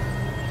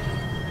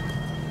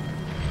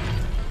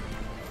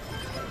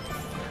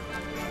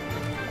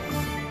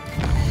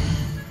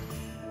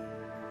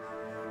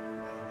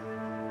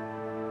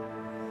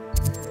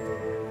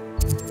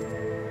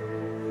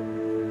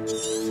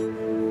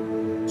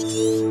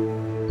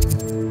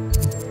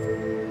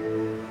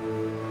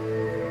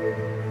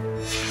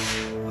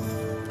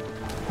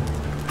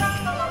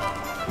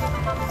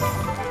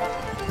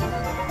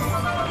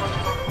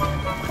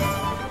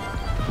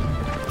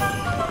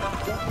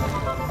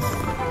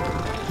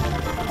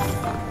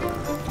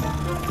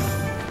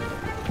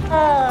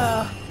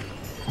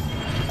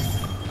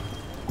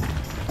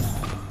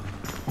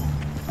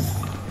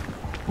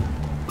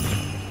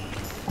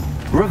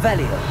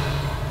 Revelio.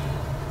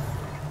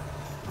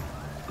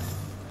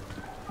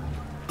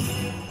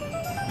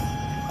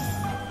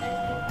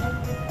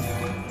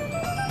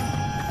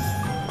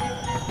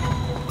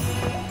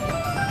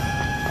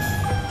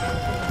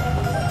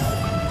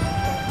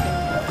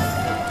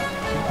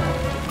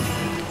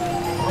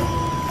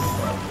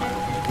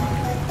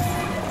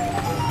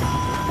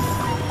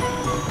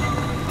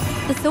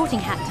 The sorting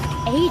hat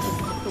took ages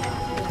to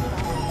sort.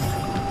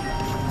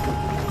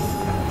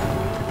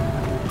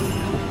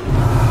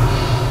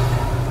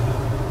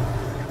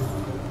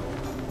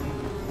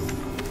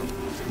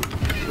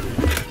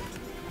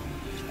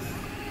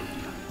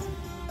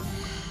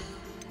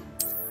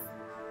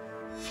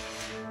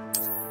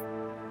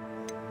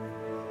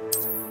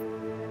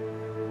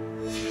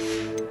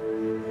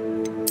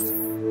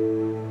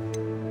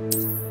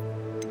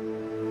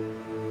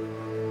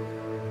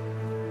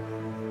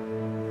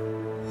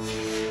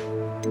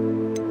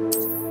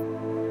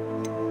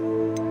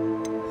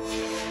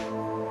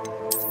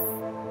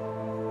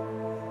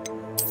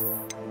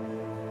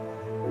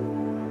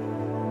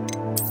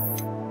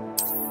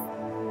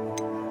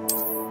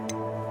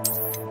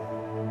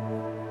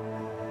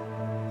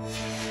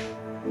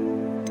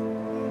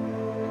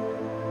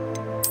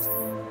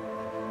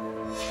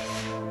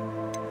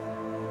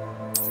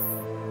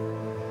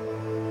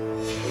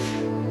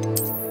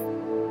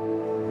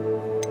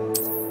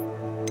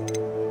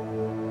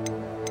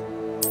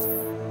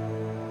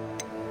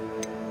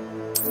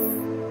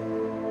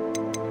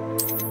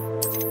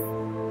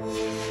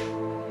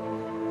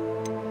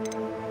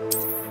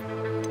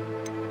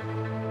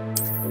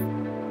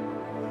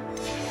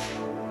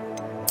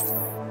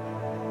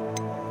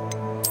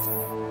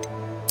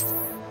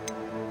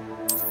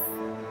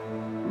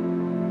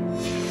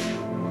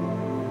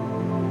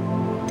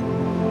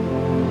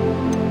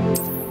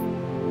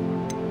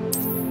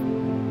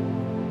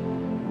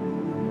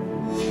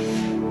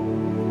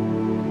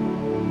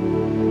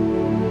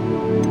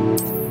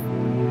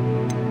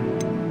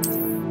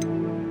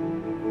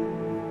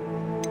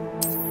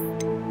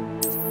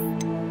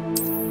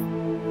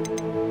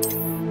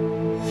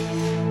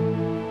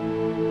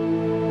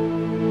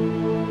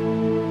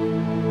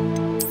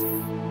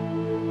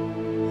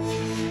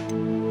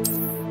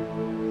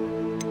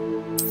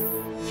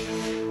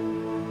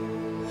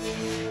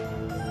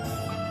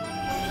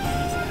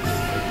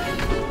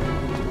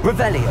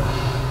 Revelio.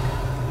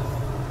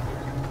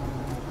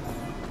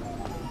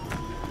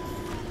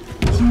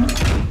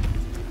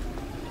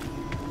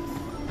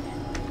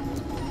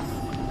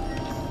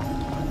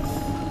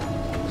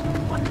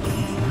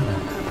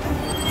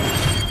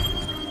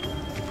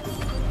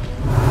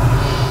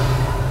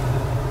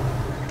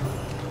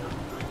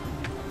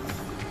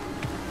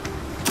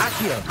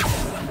 Accio.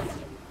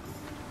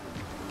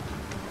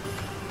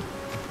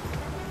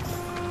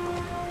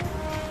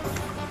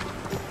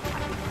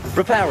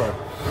 Reparo.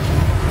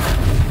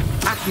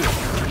 Accio.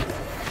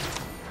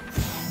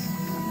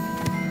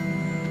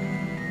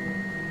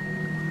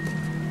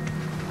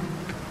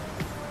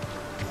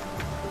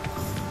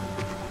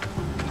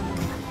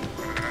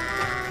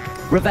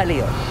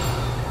 Revelio.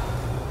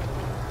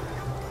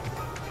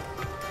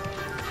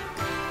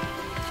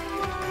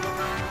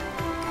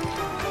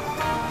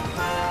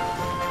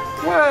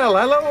 Well,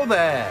 hello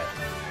there.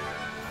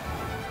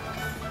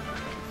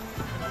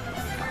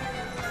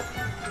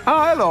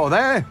 Oh, hello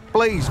there.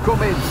 Please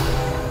come in.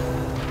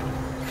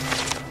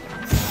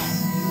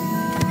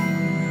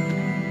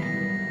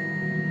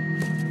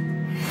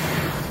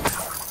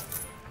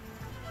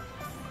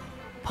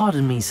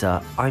 Pardon me,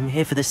 sir. I'm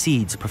here for the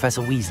seeds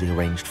Professor Weasley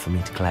arranged for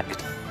me to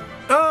collect.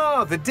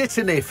 Oh, the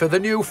dittany for the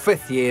new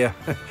 5th year.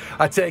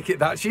 I take it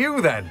that's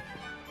you, then.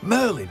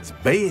 Merlin's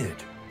beard.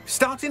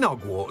 Starting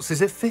Hogwarts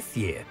as a 5th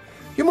year.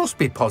 You must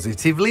be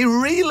positively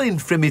reeling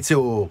from it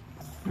all.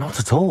 Not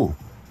at all.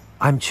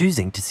 I'm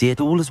choosing to see it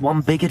all as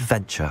one big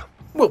adventure.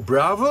 Well,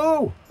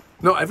 bravo.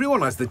 Not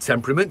everyone has the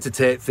temperament to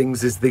take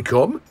things as they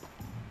come.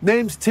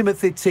 Name's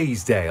Timothy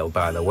Teasdale,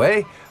 by the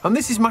way, and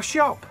this is my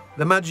shop,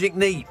 the Magic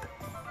Neep.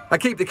 I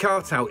keep the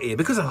cart out here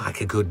because I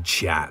like a good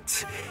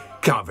chat.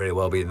 Can't very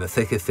well be in the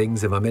thick of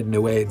things if I'm hidden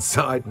away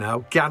inside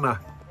now, can I?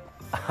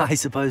 I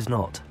suppose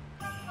not.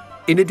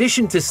 In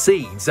addition to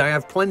seeds, I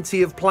have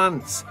plenty of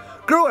plants.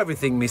 Grow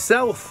everything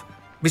myself.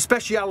 My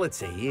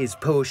speciality is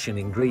potion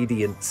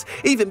ingredients.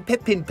 Even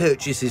Pippin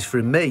purchases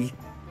from me.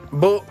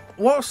 But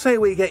what say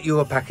we get you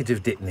a packet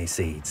of Dittany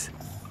seeds?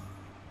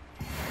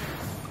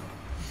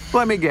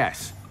 Let me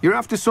guess. You're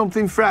after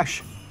something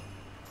fresh.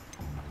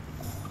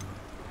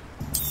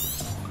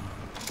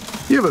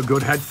 You've a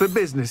good head for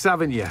business,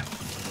 haven't you?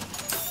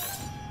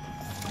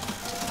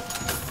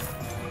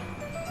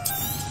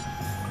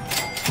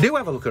 Do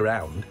have a look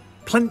around.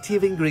 Plenty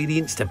of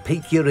ingredients to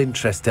pique your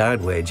interest,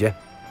 I'd wager.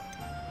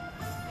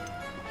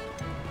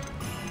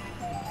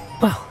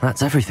 Well,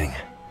 that's everything.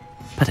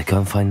 Better go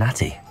and find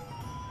Natty.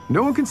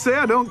 No one can say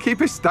I don't keep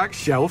a stacked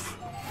shelf.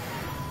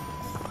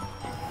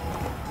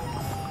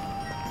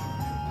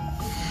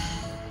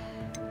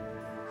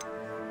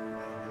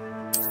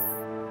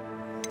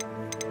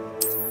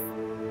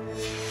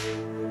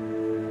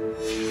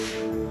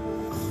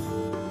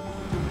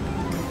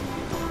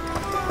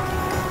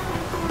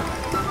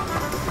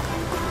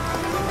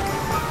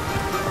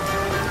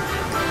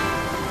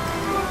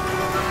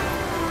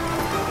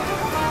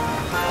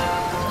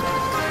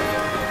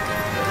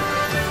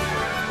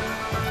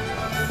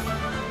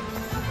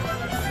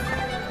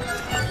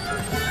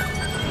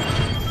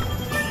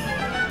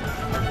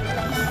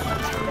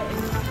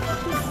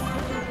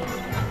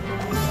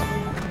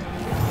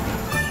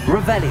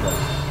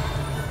 Revelio.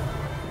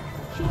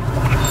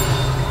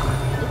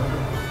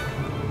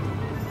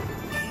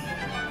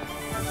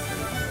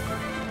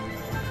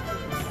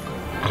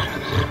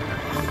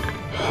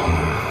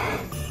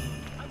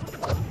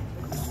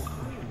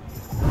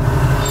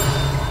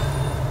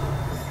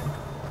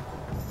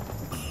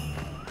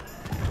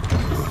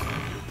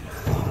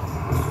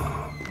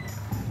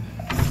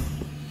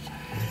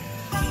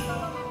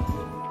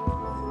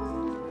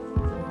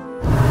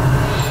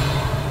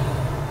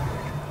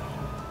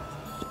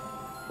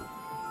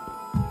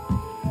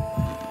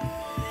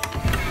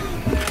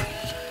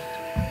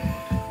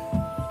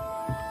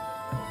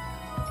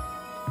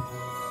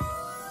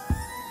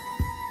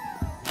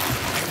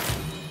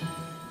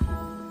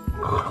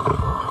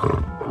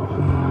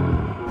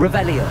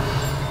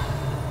 Revelio.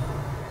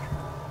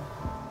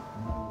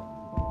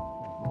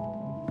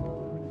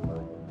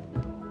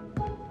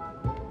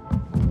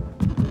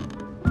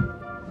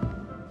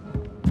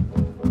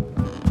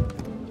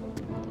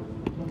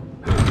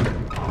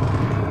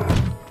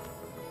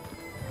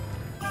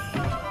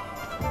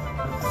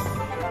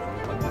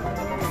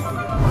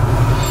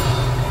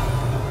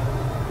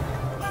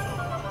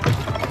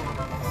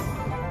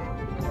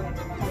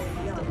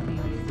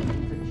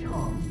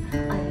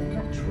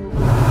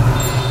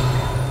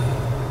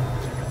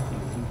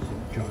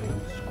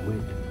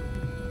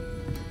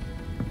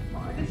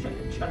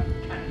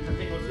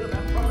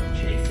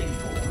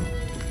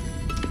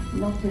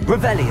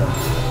 Revelio.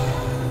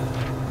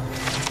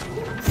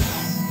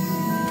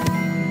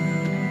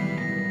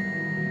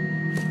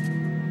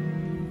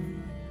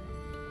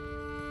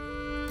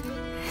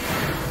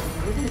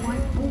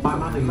 My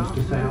mother used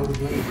to say I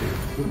was lazy.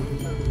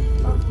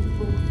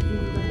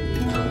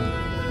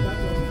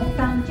 I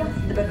found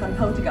just the book on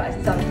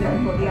poltergeists I was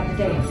looking for the other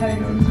day at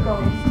Tomes and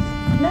Scrolls.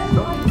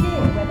 No idea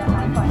where that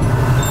might find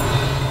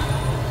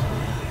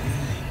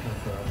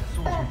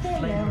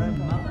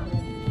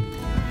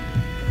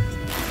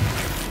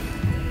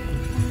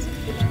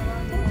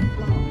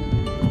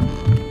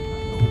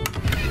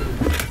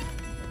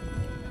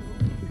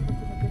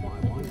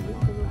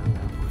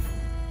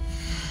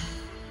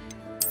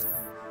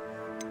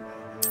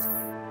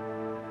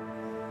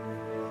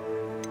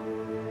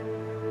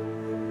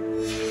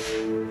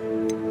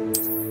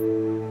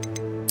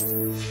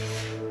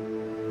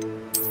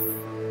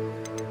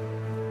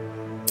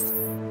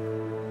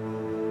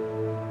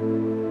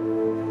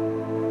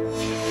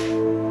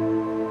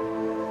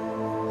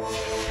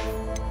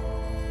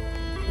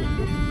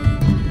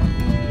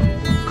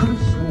Could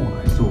have sworn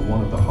I saw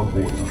one of the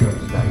Hogwarts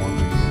ghosts that one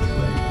recently.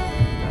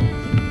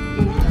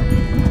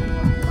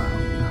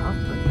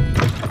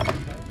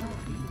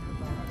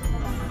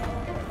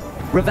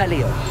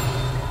 Revelio.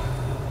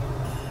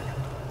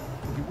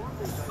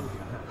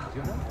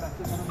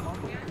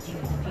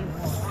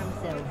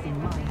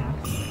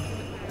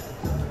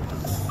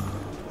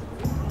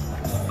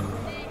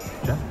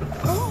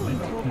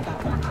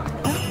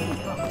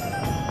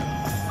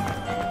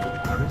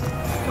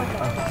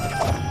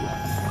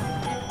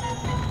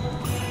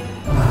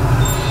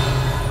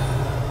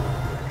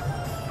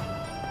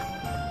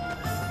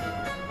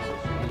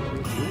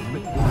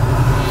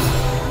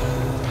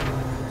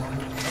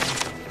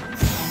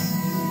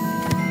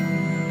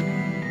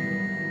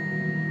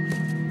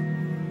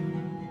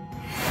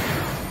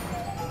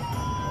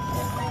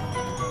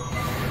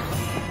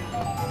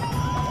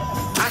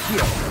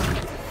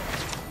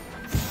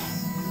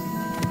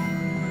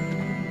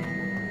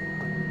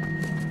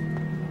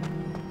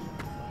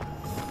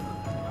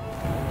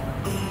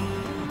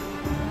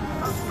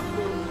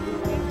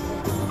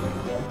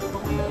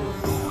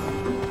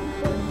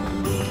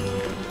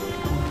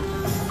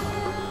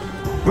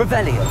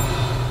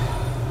 Revelio.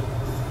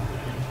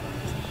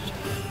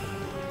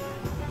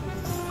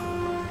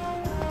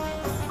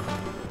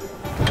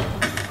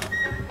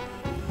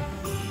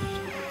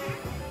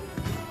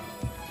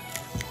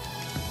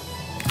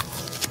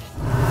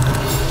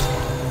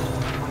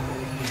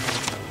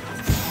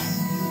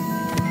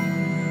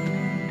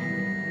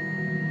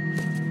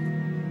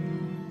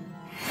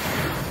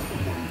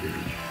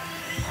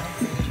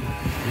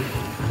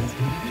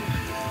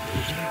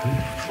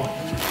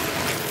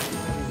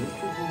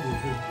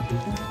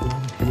 Thank you.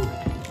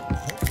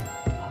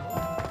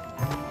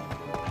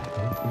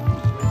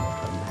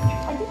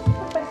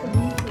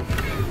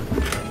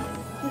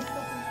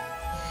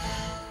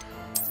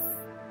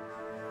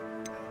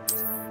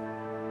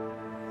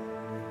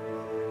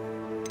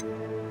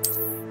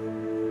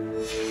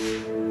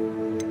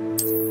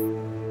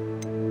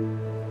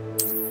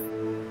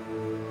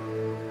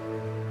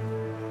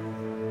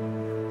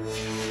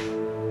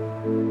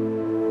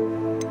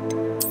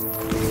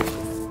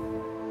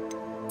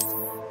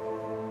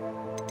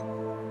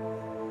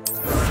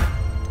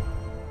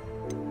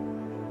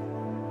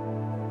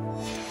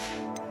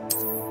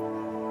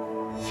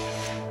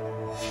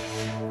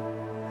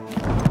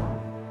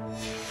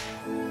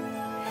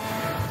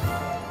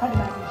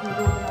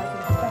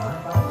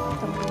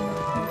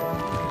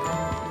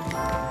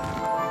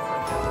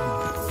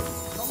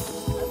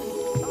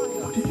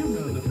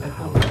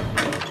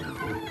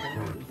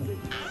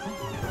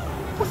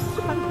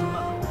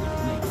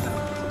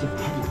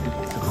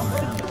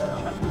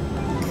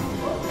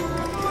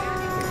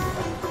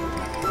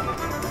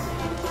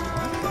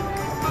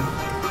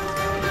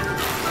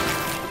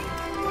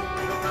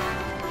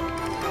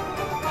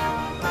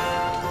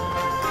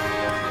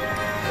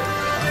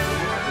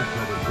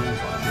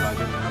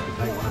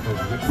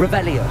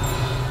 Revelio.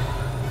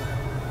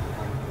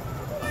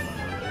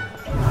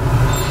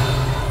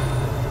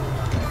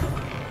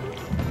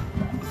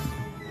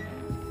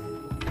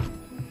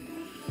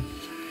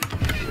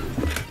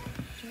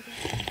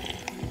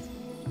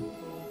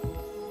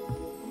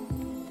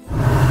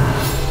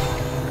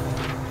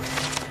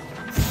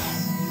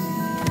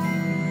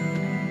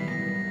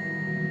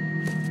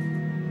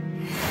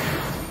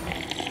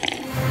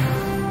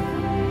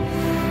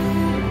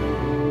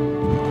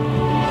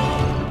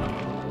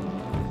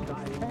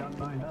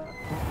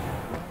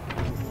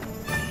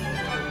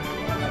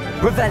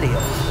 Revelio.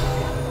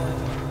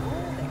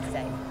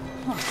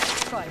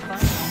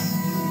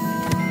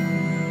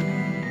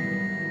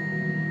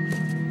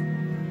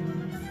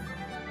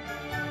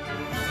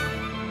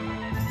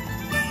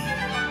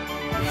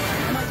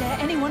 Am I dare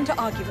anyone to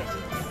argue it?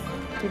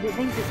 If it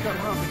thinks it's got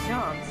half a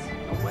chance,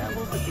 a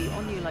werewolf would be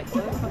on you like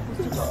those buckles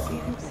to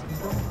dogs.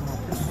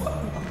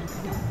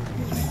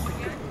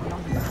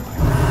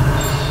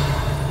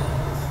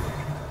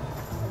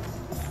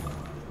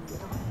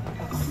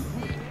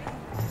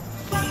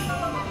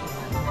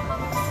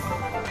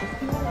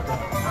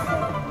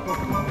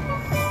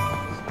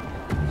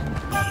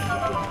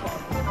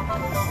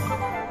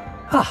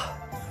 Ah,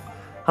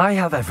 I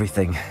have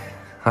everything.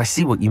 I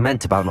see what you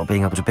meant about not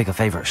being able to pick a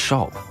favorite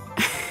shop.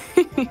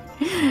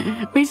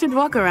 We should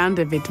walk around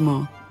a bit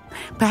more.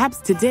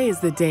 Perhaps today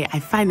is the day I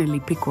finally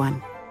pick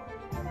one.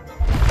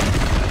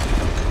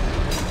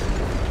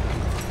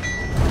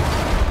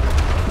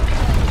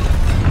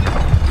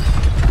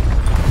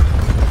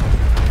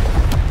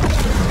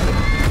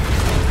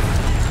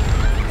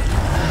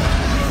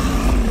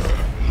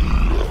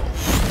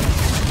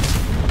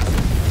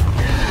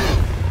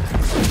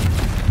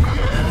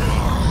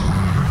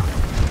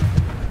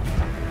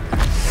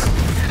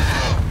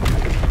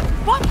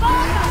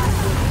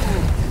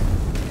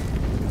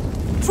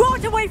 Draw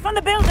it away from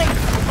the building!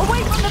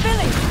 Away from the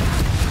village!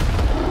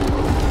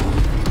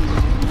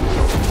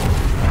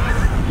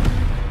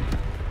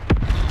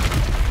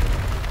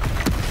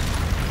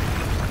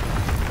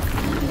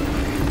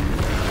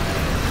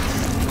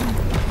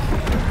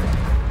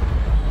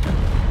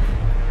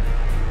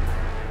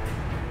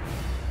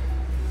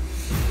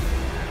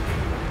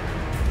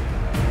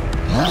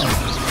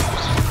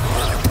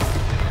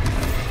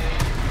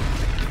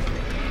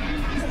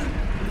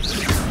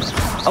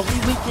 Are we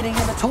weakening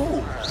him at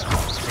all?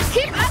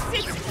 Keep at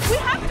it! We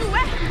have to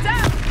wear him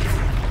down!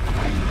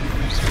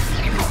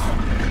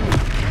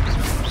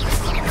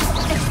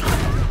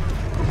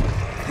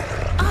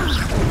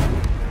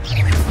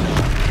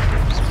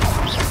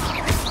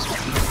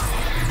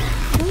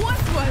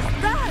 What was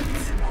that?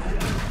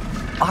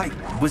 I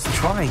was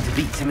trying to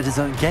beat him at his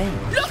own game.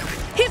 Look!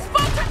 He's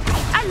fought!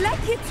 I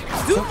like it!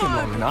 Do Took him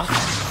more! long enough.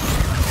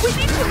 We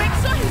need to make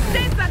sure he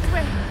stays that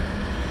way!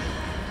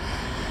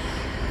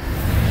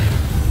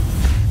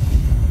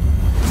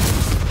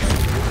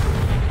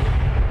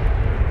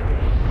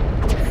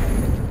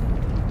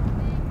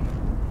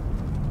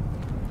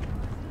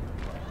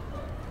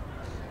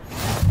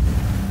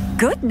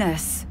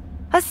 Goodness!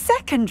 A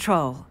second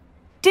troll!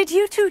 Did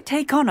you two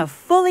take on a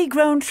fully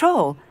grown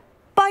troll?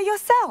 By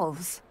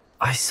yourselves?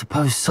 I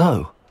suppose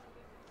so.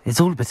 It's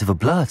all a bit of a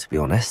blur, to be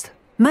honest.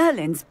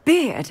 Merlin's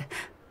beard.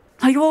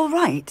 Are you all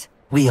right?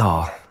 We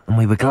are, and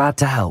we were glad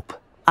to help.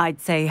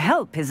 I'd say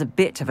help is a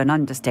bit of an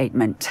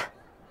understatement.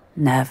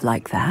 Nerve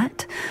like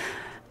that?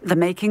 The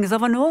makings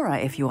of an aura,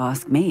 if you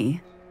ask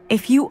me.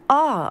 If you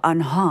are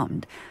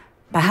unharmed,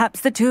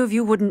 perhaps the two of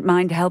you wouldn't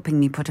mind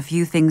helping me put a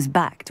few things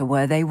back to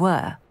where they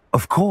were.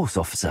 Of course,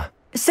 officer.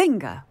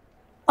 Singer.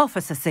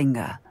 Officer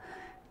Singer.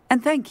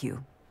 And thank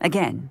you,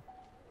 again.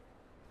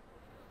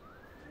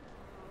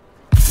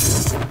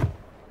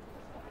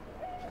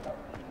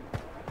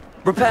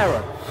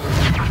 Repairer.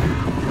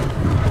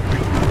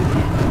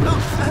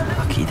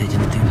 Lucky they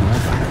didn't do more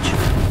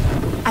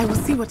damage. I will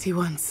see what he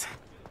wants.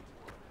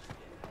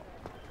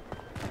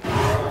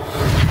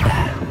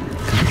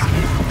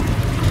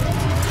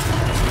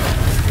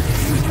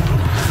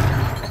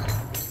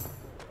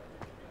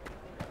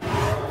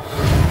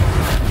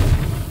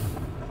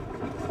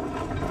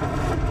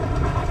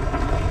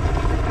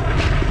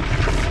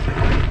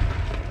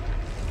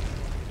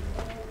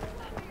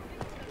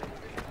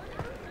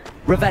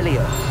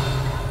 Revelio.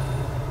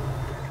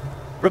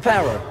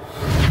 Repairer.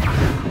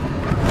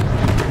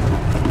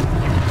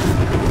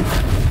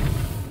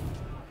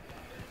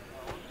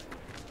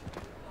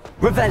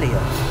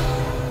 Revelio.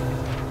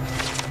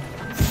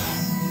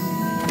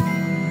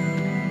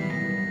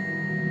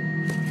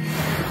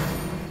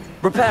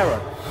 Repairer.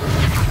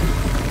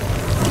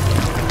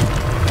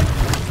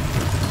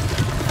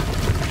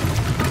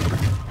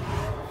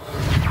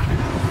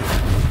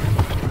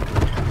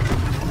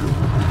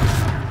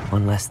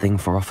 One less thing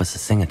for Officer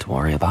Singer to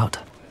worry about.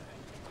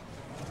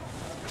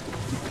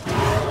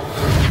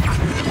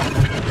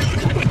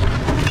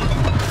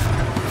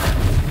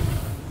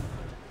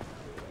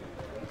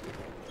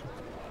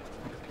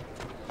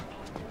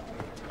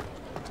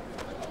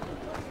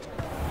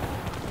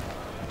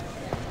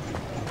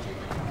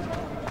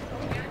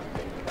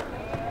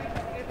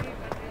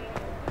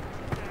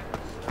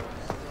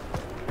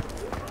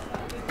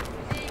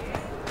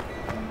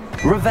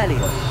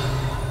 Revelio.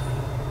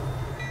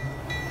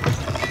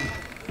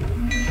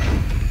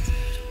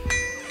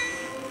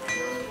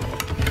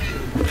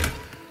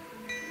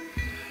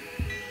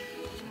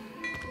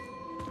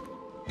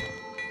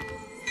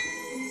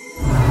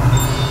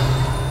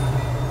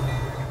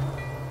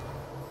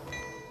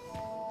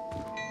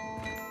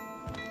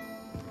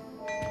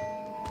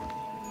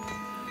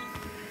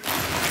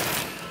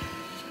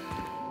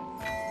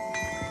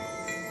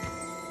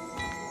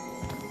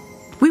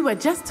 We were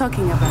just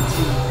talking about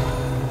you.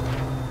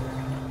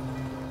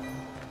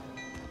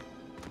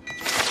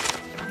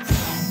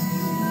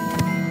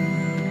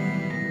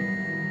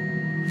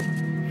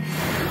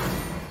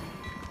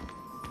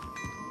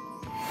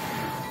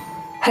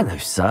 Hello,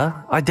 sir.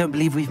 I don't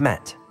believe we've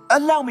met.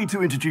 Allow me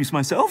to introduce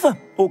myself,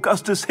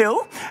 Augustus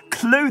Hill,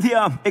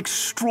 clothier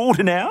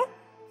extraordinaire.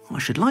 I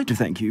should like to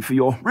thank you for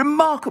your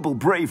remarkable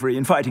bravery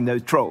in fighting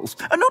those trolls,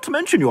 and not to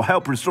mention your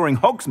help restoring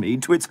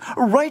Hogsmeade to its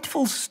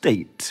rightful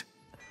state.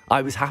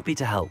 I was happy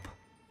to help.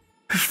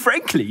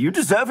 Frankly, you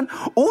deserve an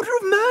Order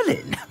of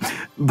Merlin.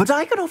 But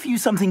I can offer you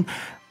something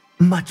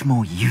much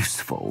more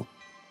useful.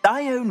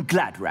 I own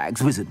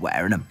Gladrag's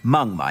wizardware, and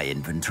among my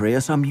inventory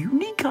are some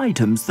unique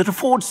items that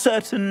afford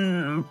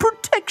certain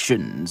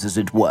protections, as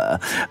it were.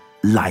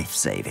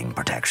 Life-saving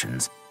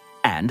protections.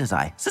 And as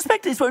I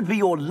suspect this won't be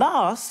your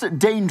last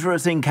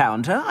dangerous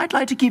encounter, I'd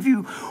like to give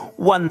you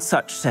one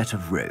such set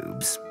of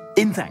robes,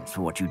 in thanks for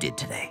what you did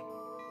today.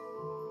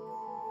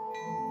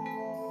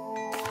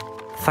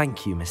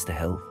 Thank you, Mr.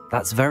 Hill.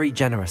 That's very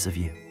generous of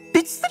you.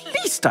 It's the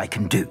least I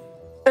can do.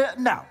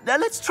 Now,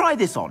 let's try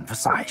this on for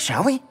size,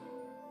 shall we?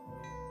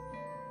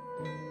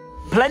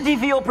 Plenty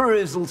for your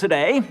perusal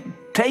today.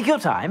 Take your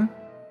time.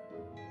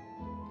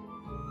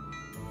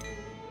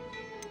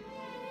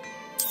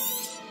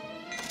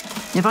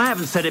 If I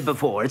haven't said it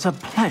before, it's a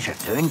pleasure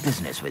doing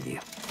business with you.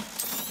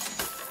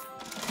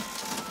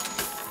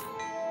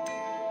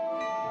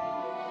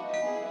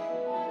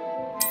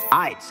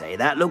 I'd say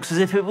that looks as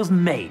if it was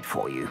made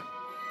for you.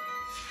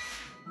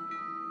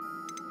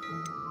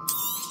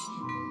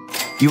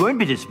 You won't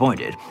be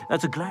disappointed.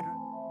 That's a glad...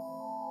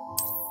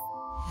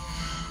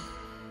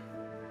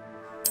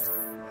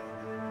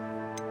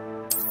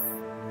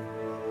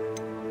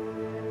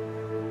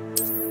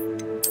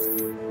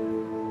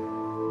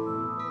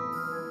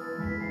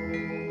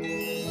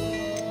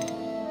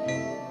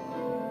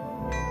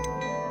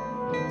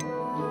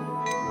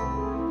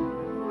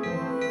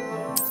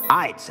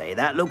 I'd say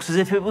that looks as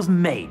if it was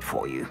made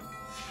for you.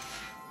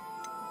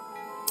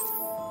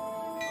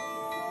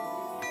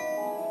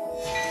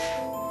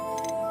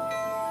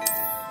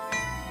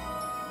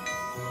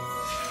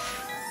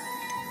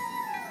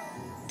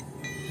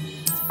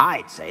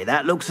 I'd say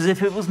that looks as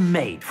if it was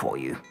made for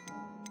you.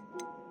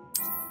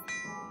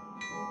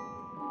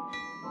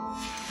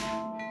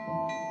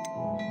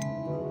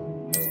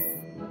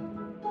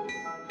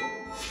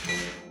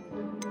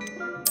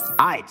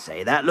 I'd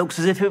say that looks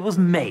as if it was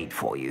made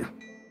for you.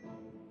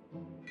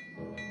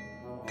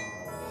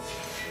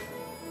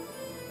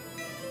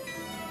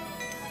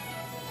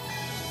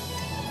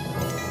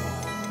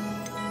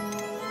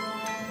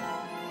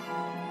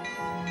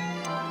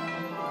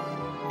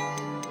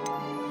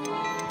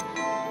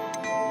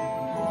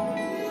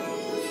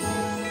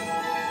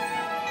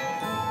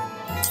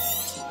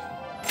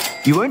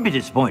 You won't be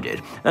disappointed.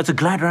 That's a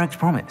Gladrag's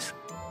promise.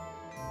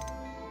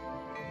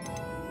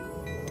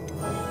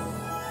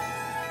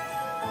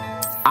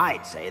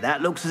 I'd say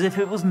that looks as if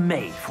it was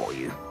made for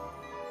you.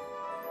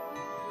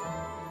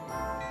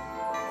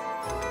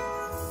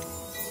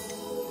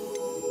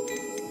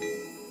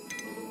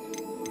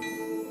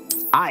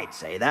 I'd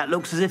say that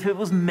looks as if it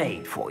was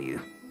made for you.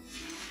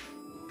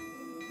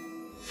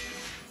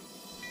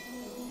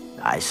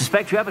 I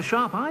suspect you have a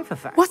sharp eye for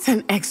facts. What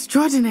an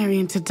extraordinary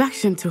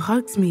introduction to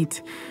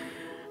Hogsmeade.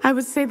 I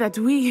would say that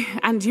we,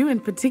 and you in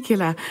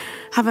particular,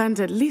 have earned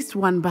at least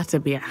one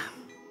butterbeer.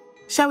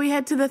 Shall we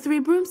head to the Three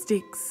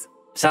Broomsticks?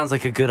 Sounds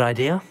like a good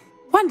idea.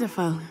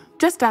 Wonderful.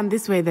 Just down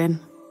this way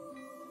then.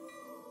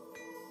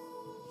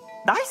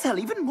 I sell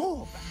even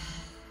more.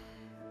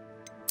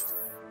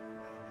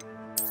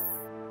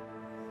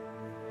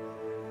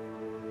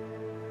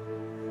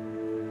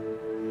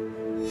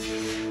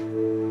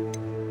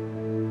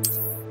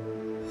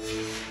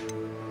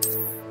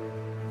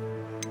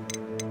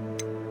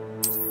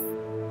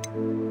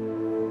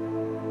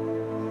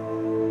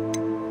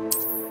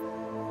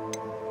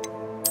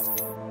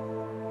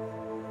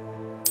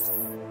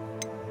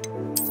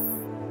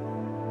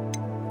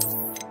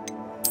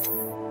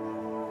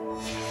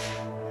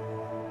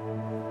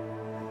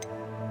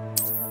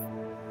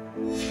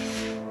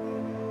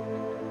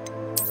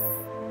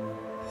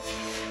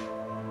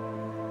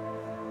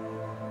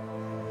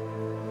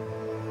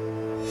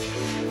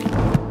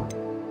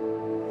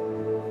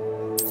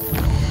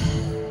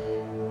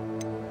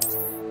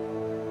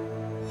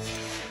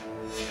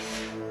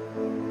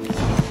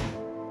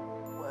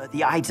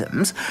 The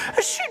items,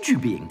 should you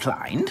be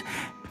inclined,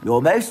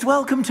 you're most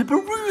welcome to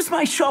peruse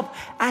my shop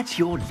at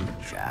your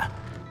leisure.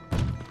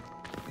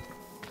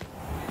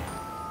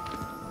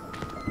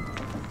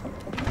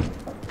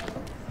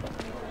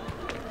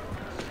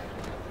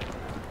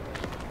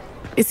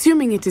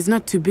 Assuming it is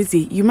not too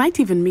busy, you might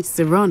even meet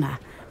Sirona,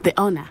 the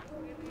owner.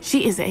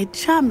 She is a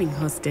charming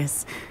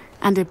hostess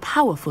and a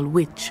powerful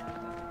witch.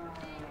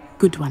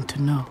 Good one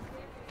to know.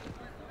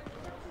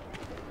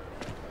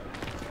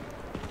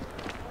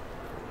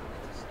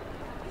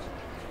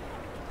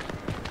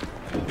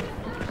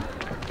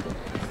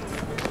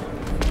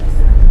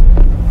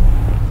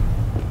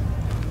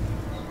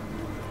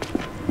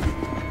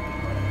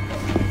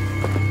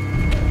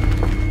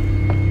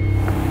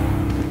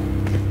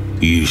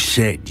 You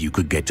said you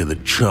could get to the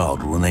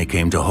child when they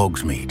came to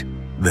Hogsmeade.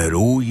 That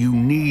all you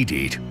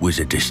needed was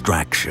a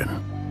distraction.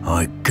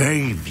 I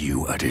gave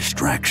you a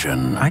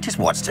distraction. I just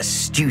watched a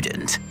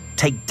student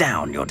take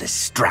down your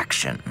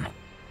distraction.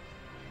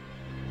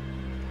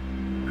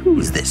 Who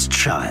is this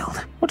child?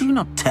 What are you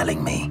not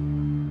telling me?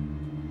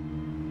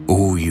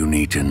 All you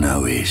need to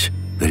know is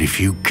that if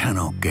you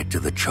cannot get to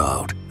the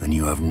child, then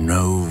you have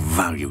no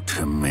value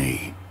to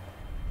me.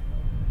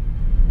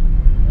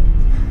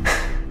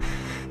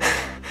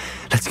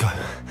 Let's go.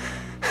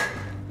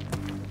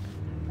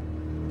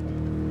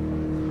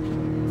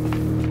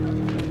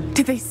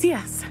 Did they see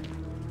us?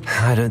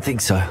 I don't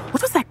think so.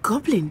 What was that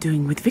goblin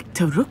doing with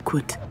Victor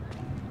Rookwood?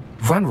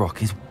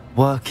 Ranrock is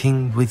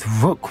working with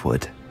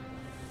Rookwood.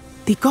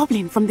 The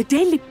goblin from the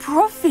Daily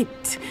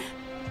Prophet.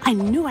 I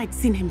knew I'd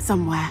seen him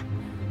somewhere.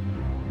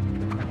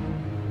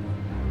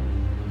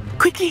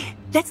 Quickly,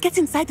 let's get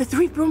inside the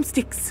 3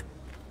 broomsticks.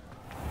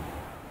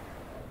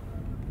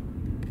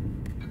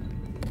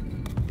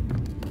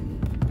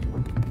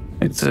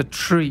 It's a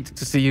treat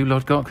to see you,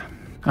 Lodgok.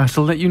 I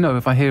shall let you know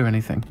if I hear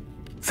anything.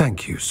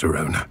 Thank you,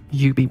 Sirona.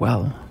 You be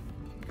well.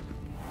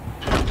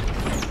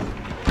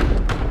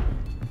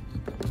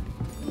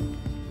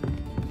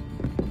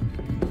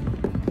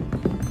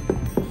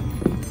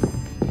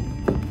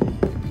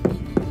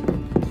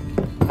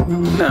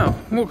 Now,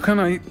 what can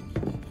I...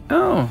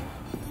 Oh,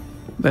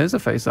 there's a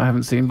face I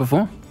haven't seen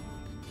before.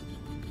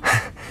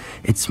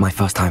 It's my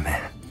first time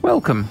here.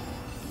 Welcome.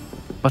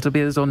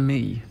 Butterbeer's on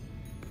me.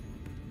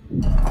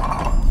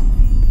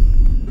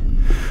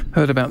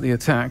 Heard about the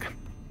attack.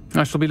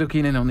 I shall be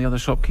looking in on the other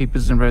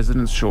shopkeepers and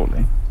residents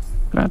shortly.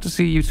 Glad to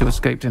see you two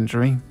escaped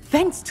injury.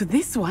 Thanks to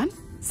this one,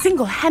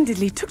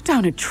 single-handedly took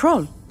down a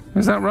troll.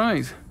 Is that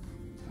right?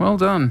 Well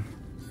done.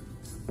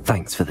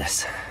 Thanks for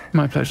this.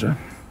 My pleasure.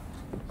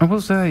 I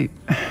will say,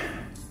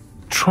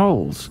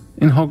 trolls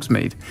in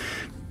Hogsmeade.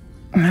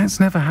 That's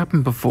never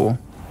happened before.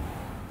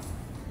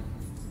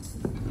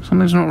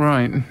 Something's not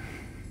right.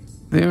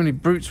 The only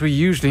brutes we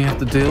usually have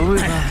to deal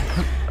with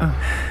are...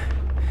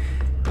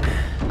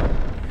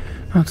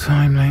 How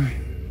timely.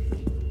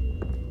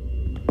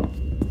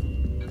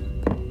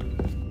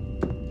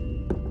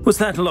 Was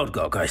that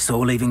Lodgok I saw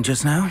leaving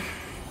just now?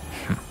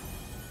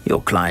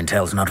 Your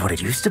clientele's not what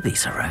it used to be,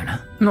 Sirona.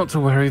 Not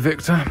to worry,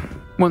 Victor.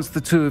 Once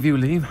the two of you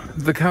leave,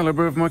 the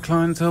caliber of my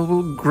clientele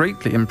will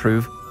greatly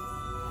improve.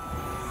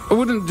 I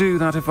wouldn't do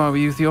that if I were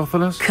you,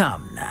 Theophilus.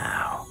 Come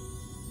now.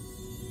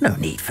 No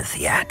need for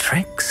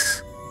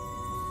theatrics.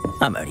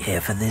 I'm only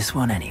here for this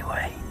one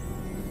anyway.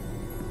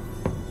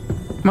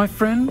 My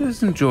friend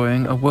is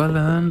enjoying a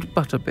well-earned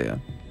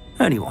butterbeer.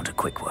 Only want a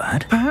quick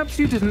word. Perhaps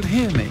you didn't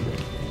hear me.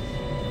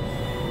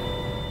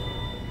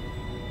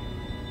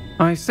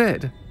 I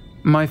said,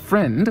 my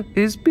friend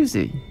is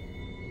busy.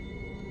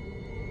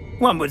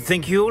 One would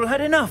think you all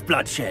had enough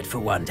bloodshed for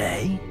one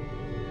day.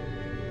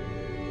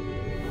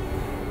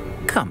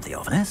 Come,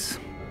 Theophilus.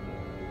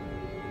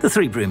 The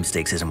 3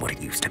 broomsticks isn't what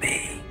it used to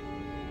be.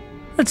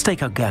 Let's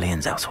take our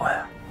galleons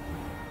elsewhere.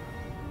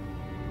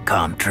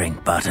 Can't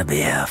drink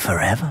butterbeer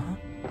forever.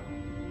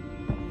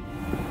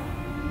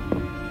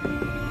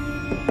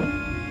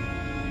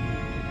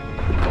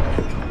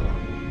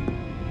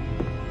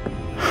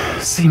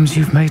 Seems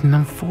you've made an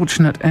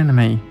unfortunate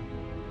enemy.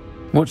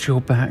 Watch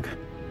your back.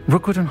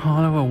 Rookwood and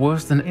Harlow are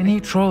worse than any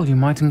troll you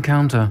might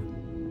encounter.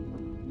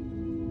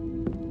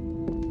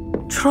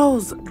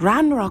 Trolls,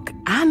 Ranrock,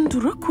 and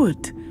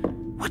Rookwood.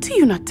 What are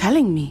you not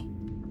telling me?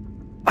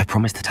 I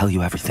promised to tell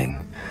you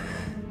everything,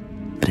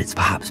 but it's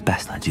perhaps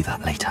best I do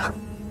that later.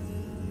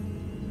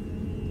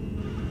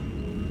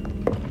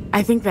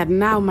 I think that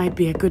now might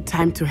be a good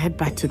time to head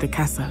back to the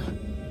castle.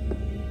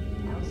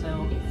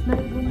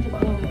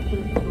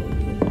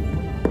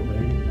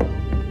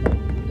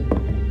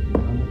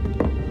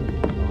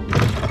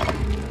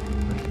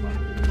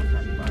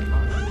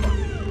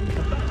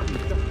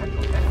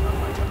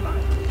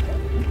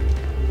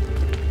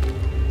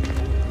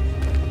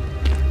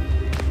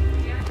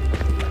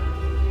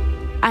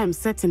 I am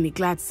certainly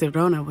glad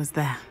Sirona was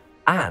there.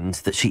 And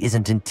that she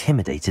isn't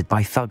intimidated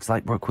by thugs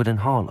like Rookwood and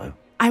Harlow.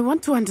 I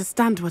want to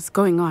understand what's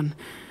going on,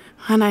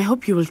 and I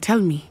hope you will tell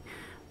me.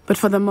 But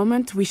for the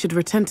moment, we should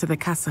return to the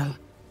castle.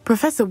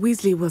 Professor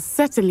Weasley will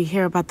certainly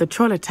hear about the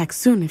troll attack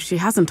soon if she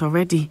hasn't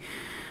already.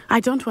 I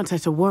don't want her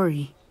to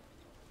worry.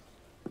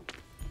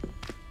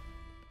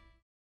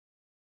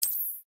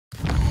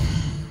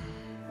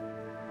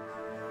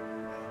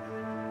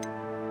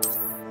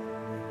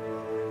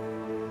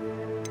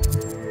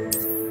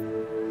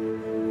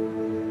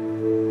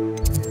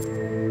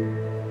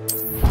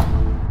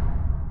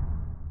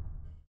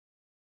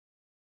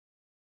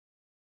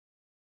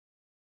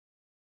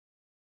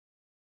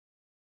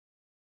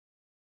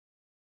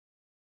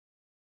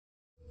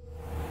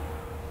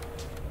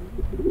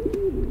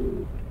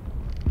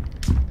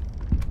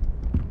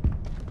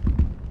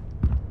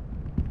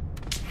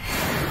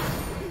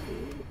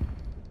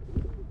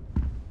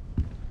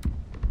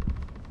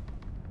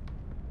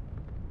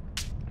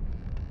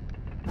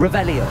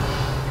 Revelio.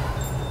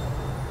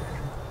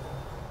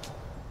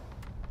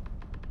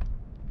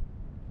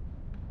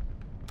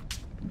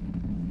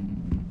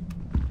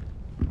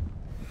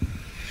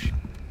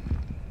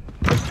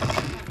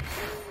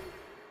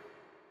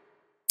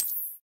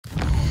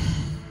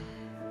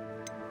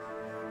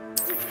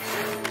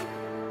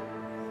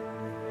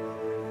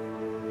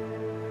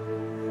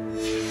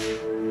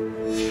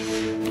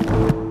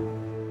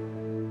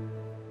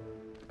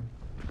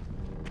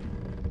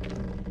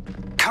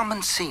 Come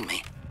and see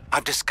me.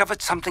 I've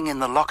discovered something in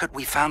the locket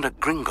we found at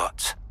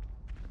Gringotts.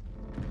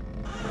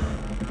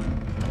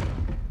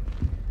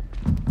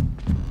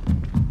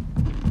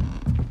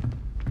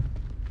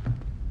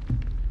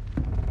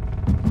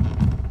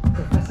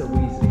 Professor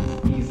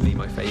Weasley is easily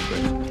my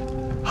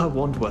favourite. Her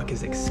wand work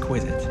is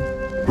exquisite.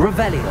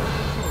 Revelio.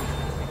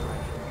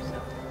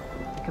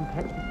 The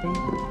complexity,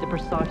 the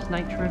precise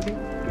nature of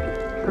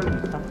it,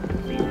 proves something to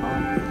be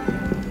alive.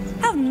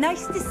 How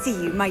nice to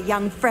see you, my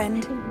young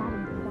friend.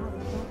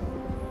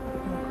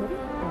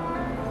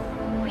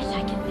 Wish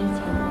I could meet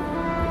him.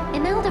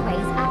 Imelda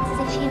Reyes acts as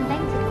if she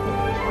invented it.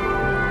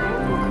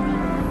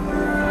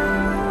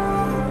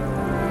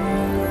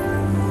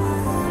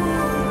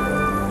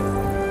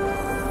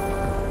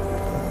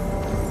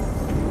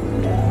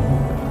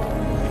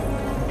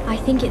 I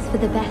think it's for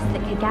the best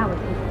that Kagawa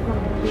could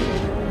probably.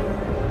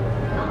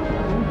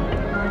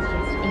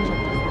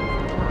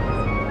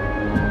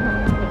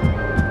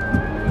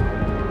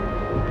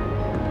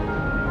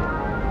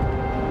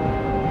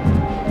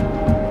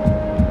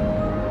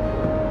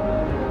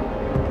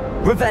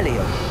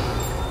 Revelio.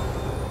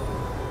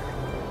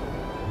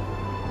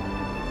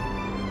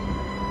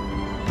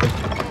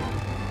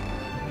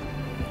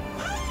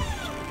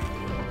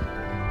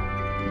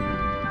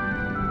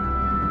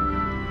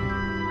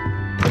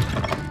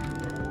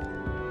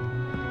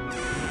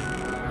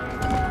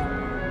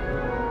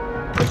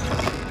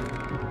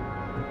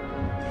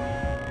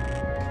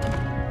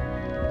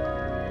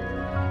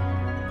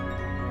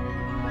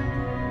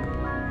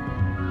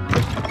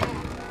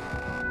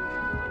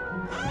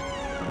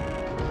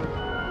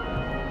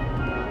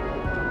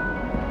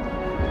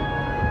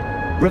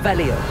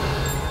 Revelio.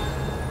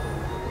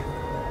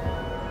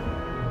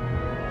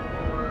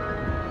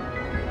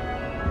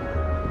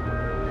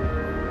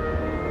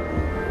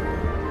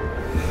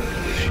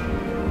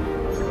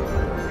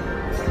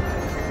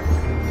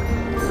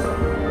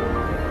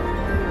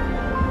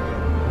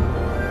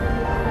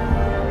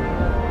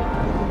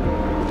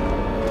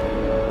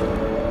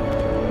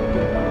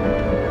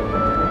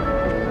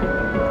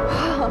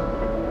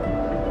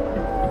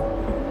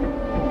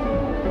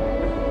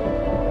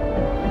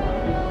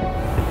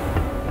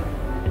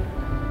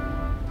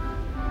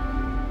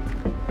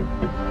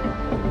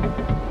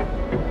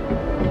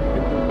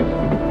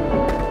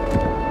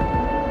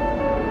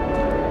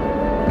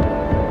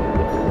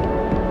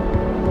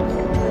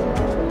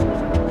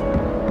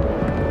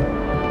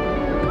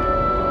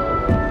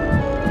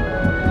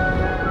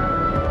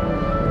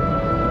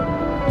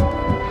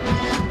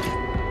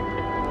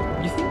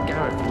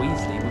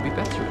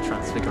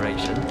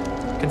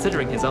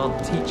 Considering his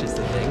aunt teaches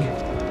the thing.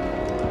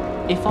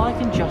 If I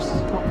can just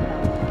stop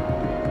that.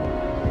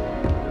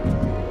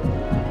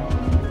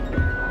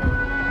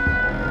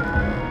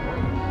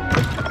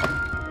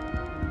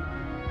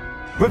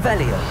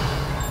 Revelio.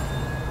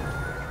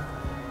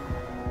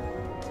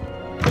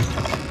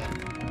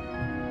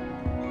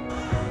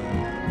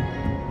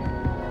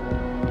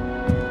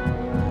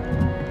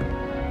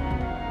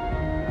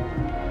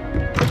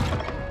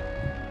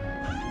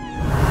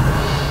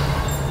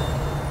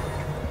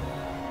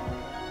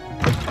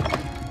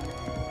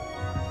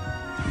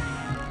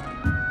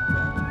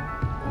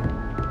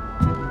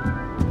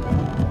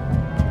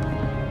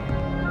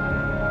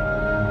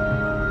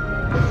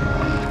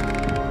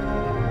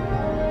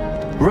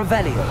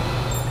 Revelio.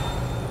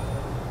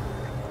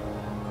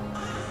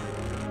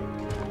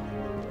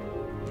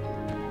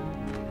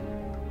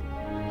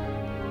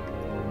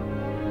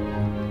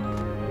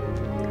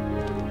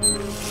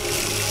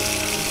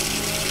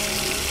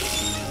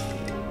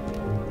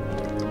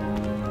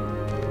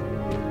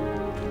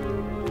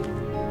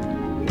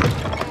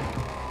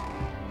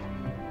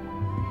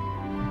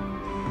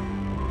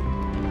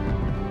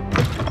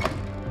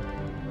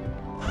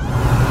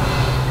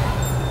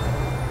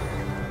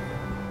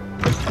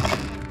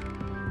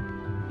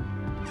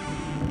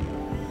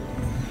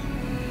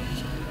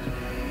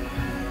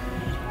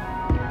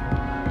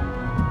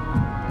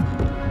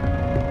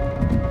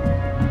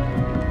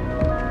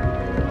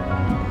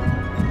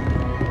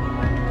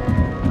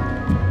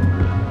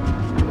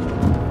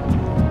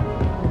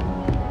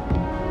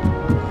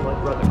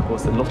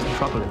 A lot of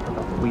trouble in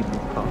Professor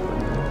Weasley's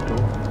classroom.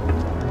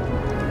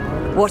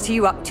 What are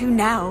you up to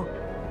now?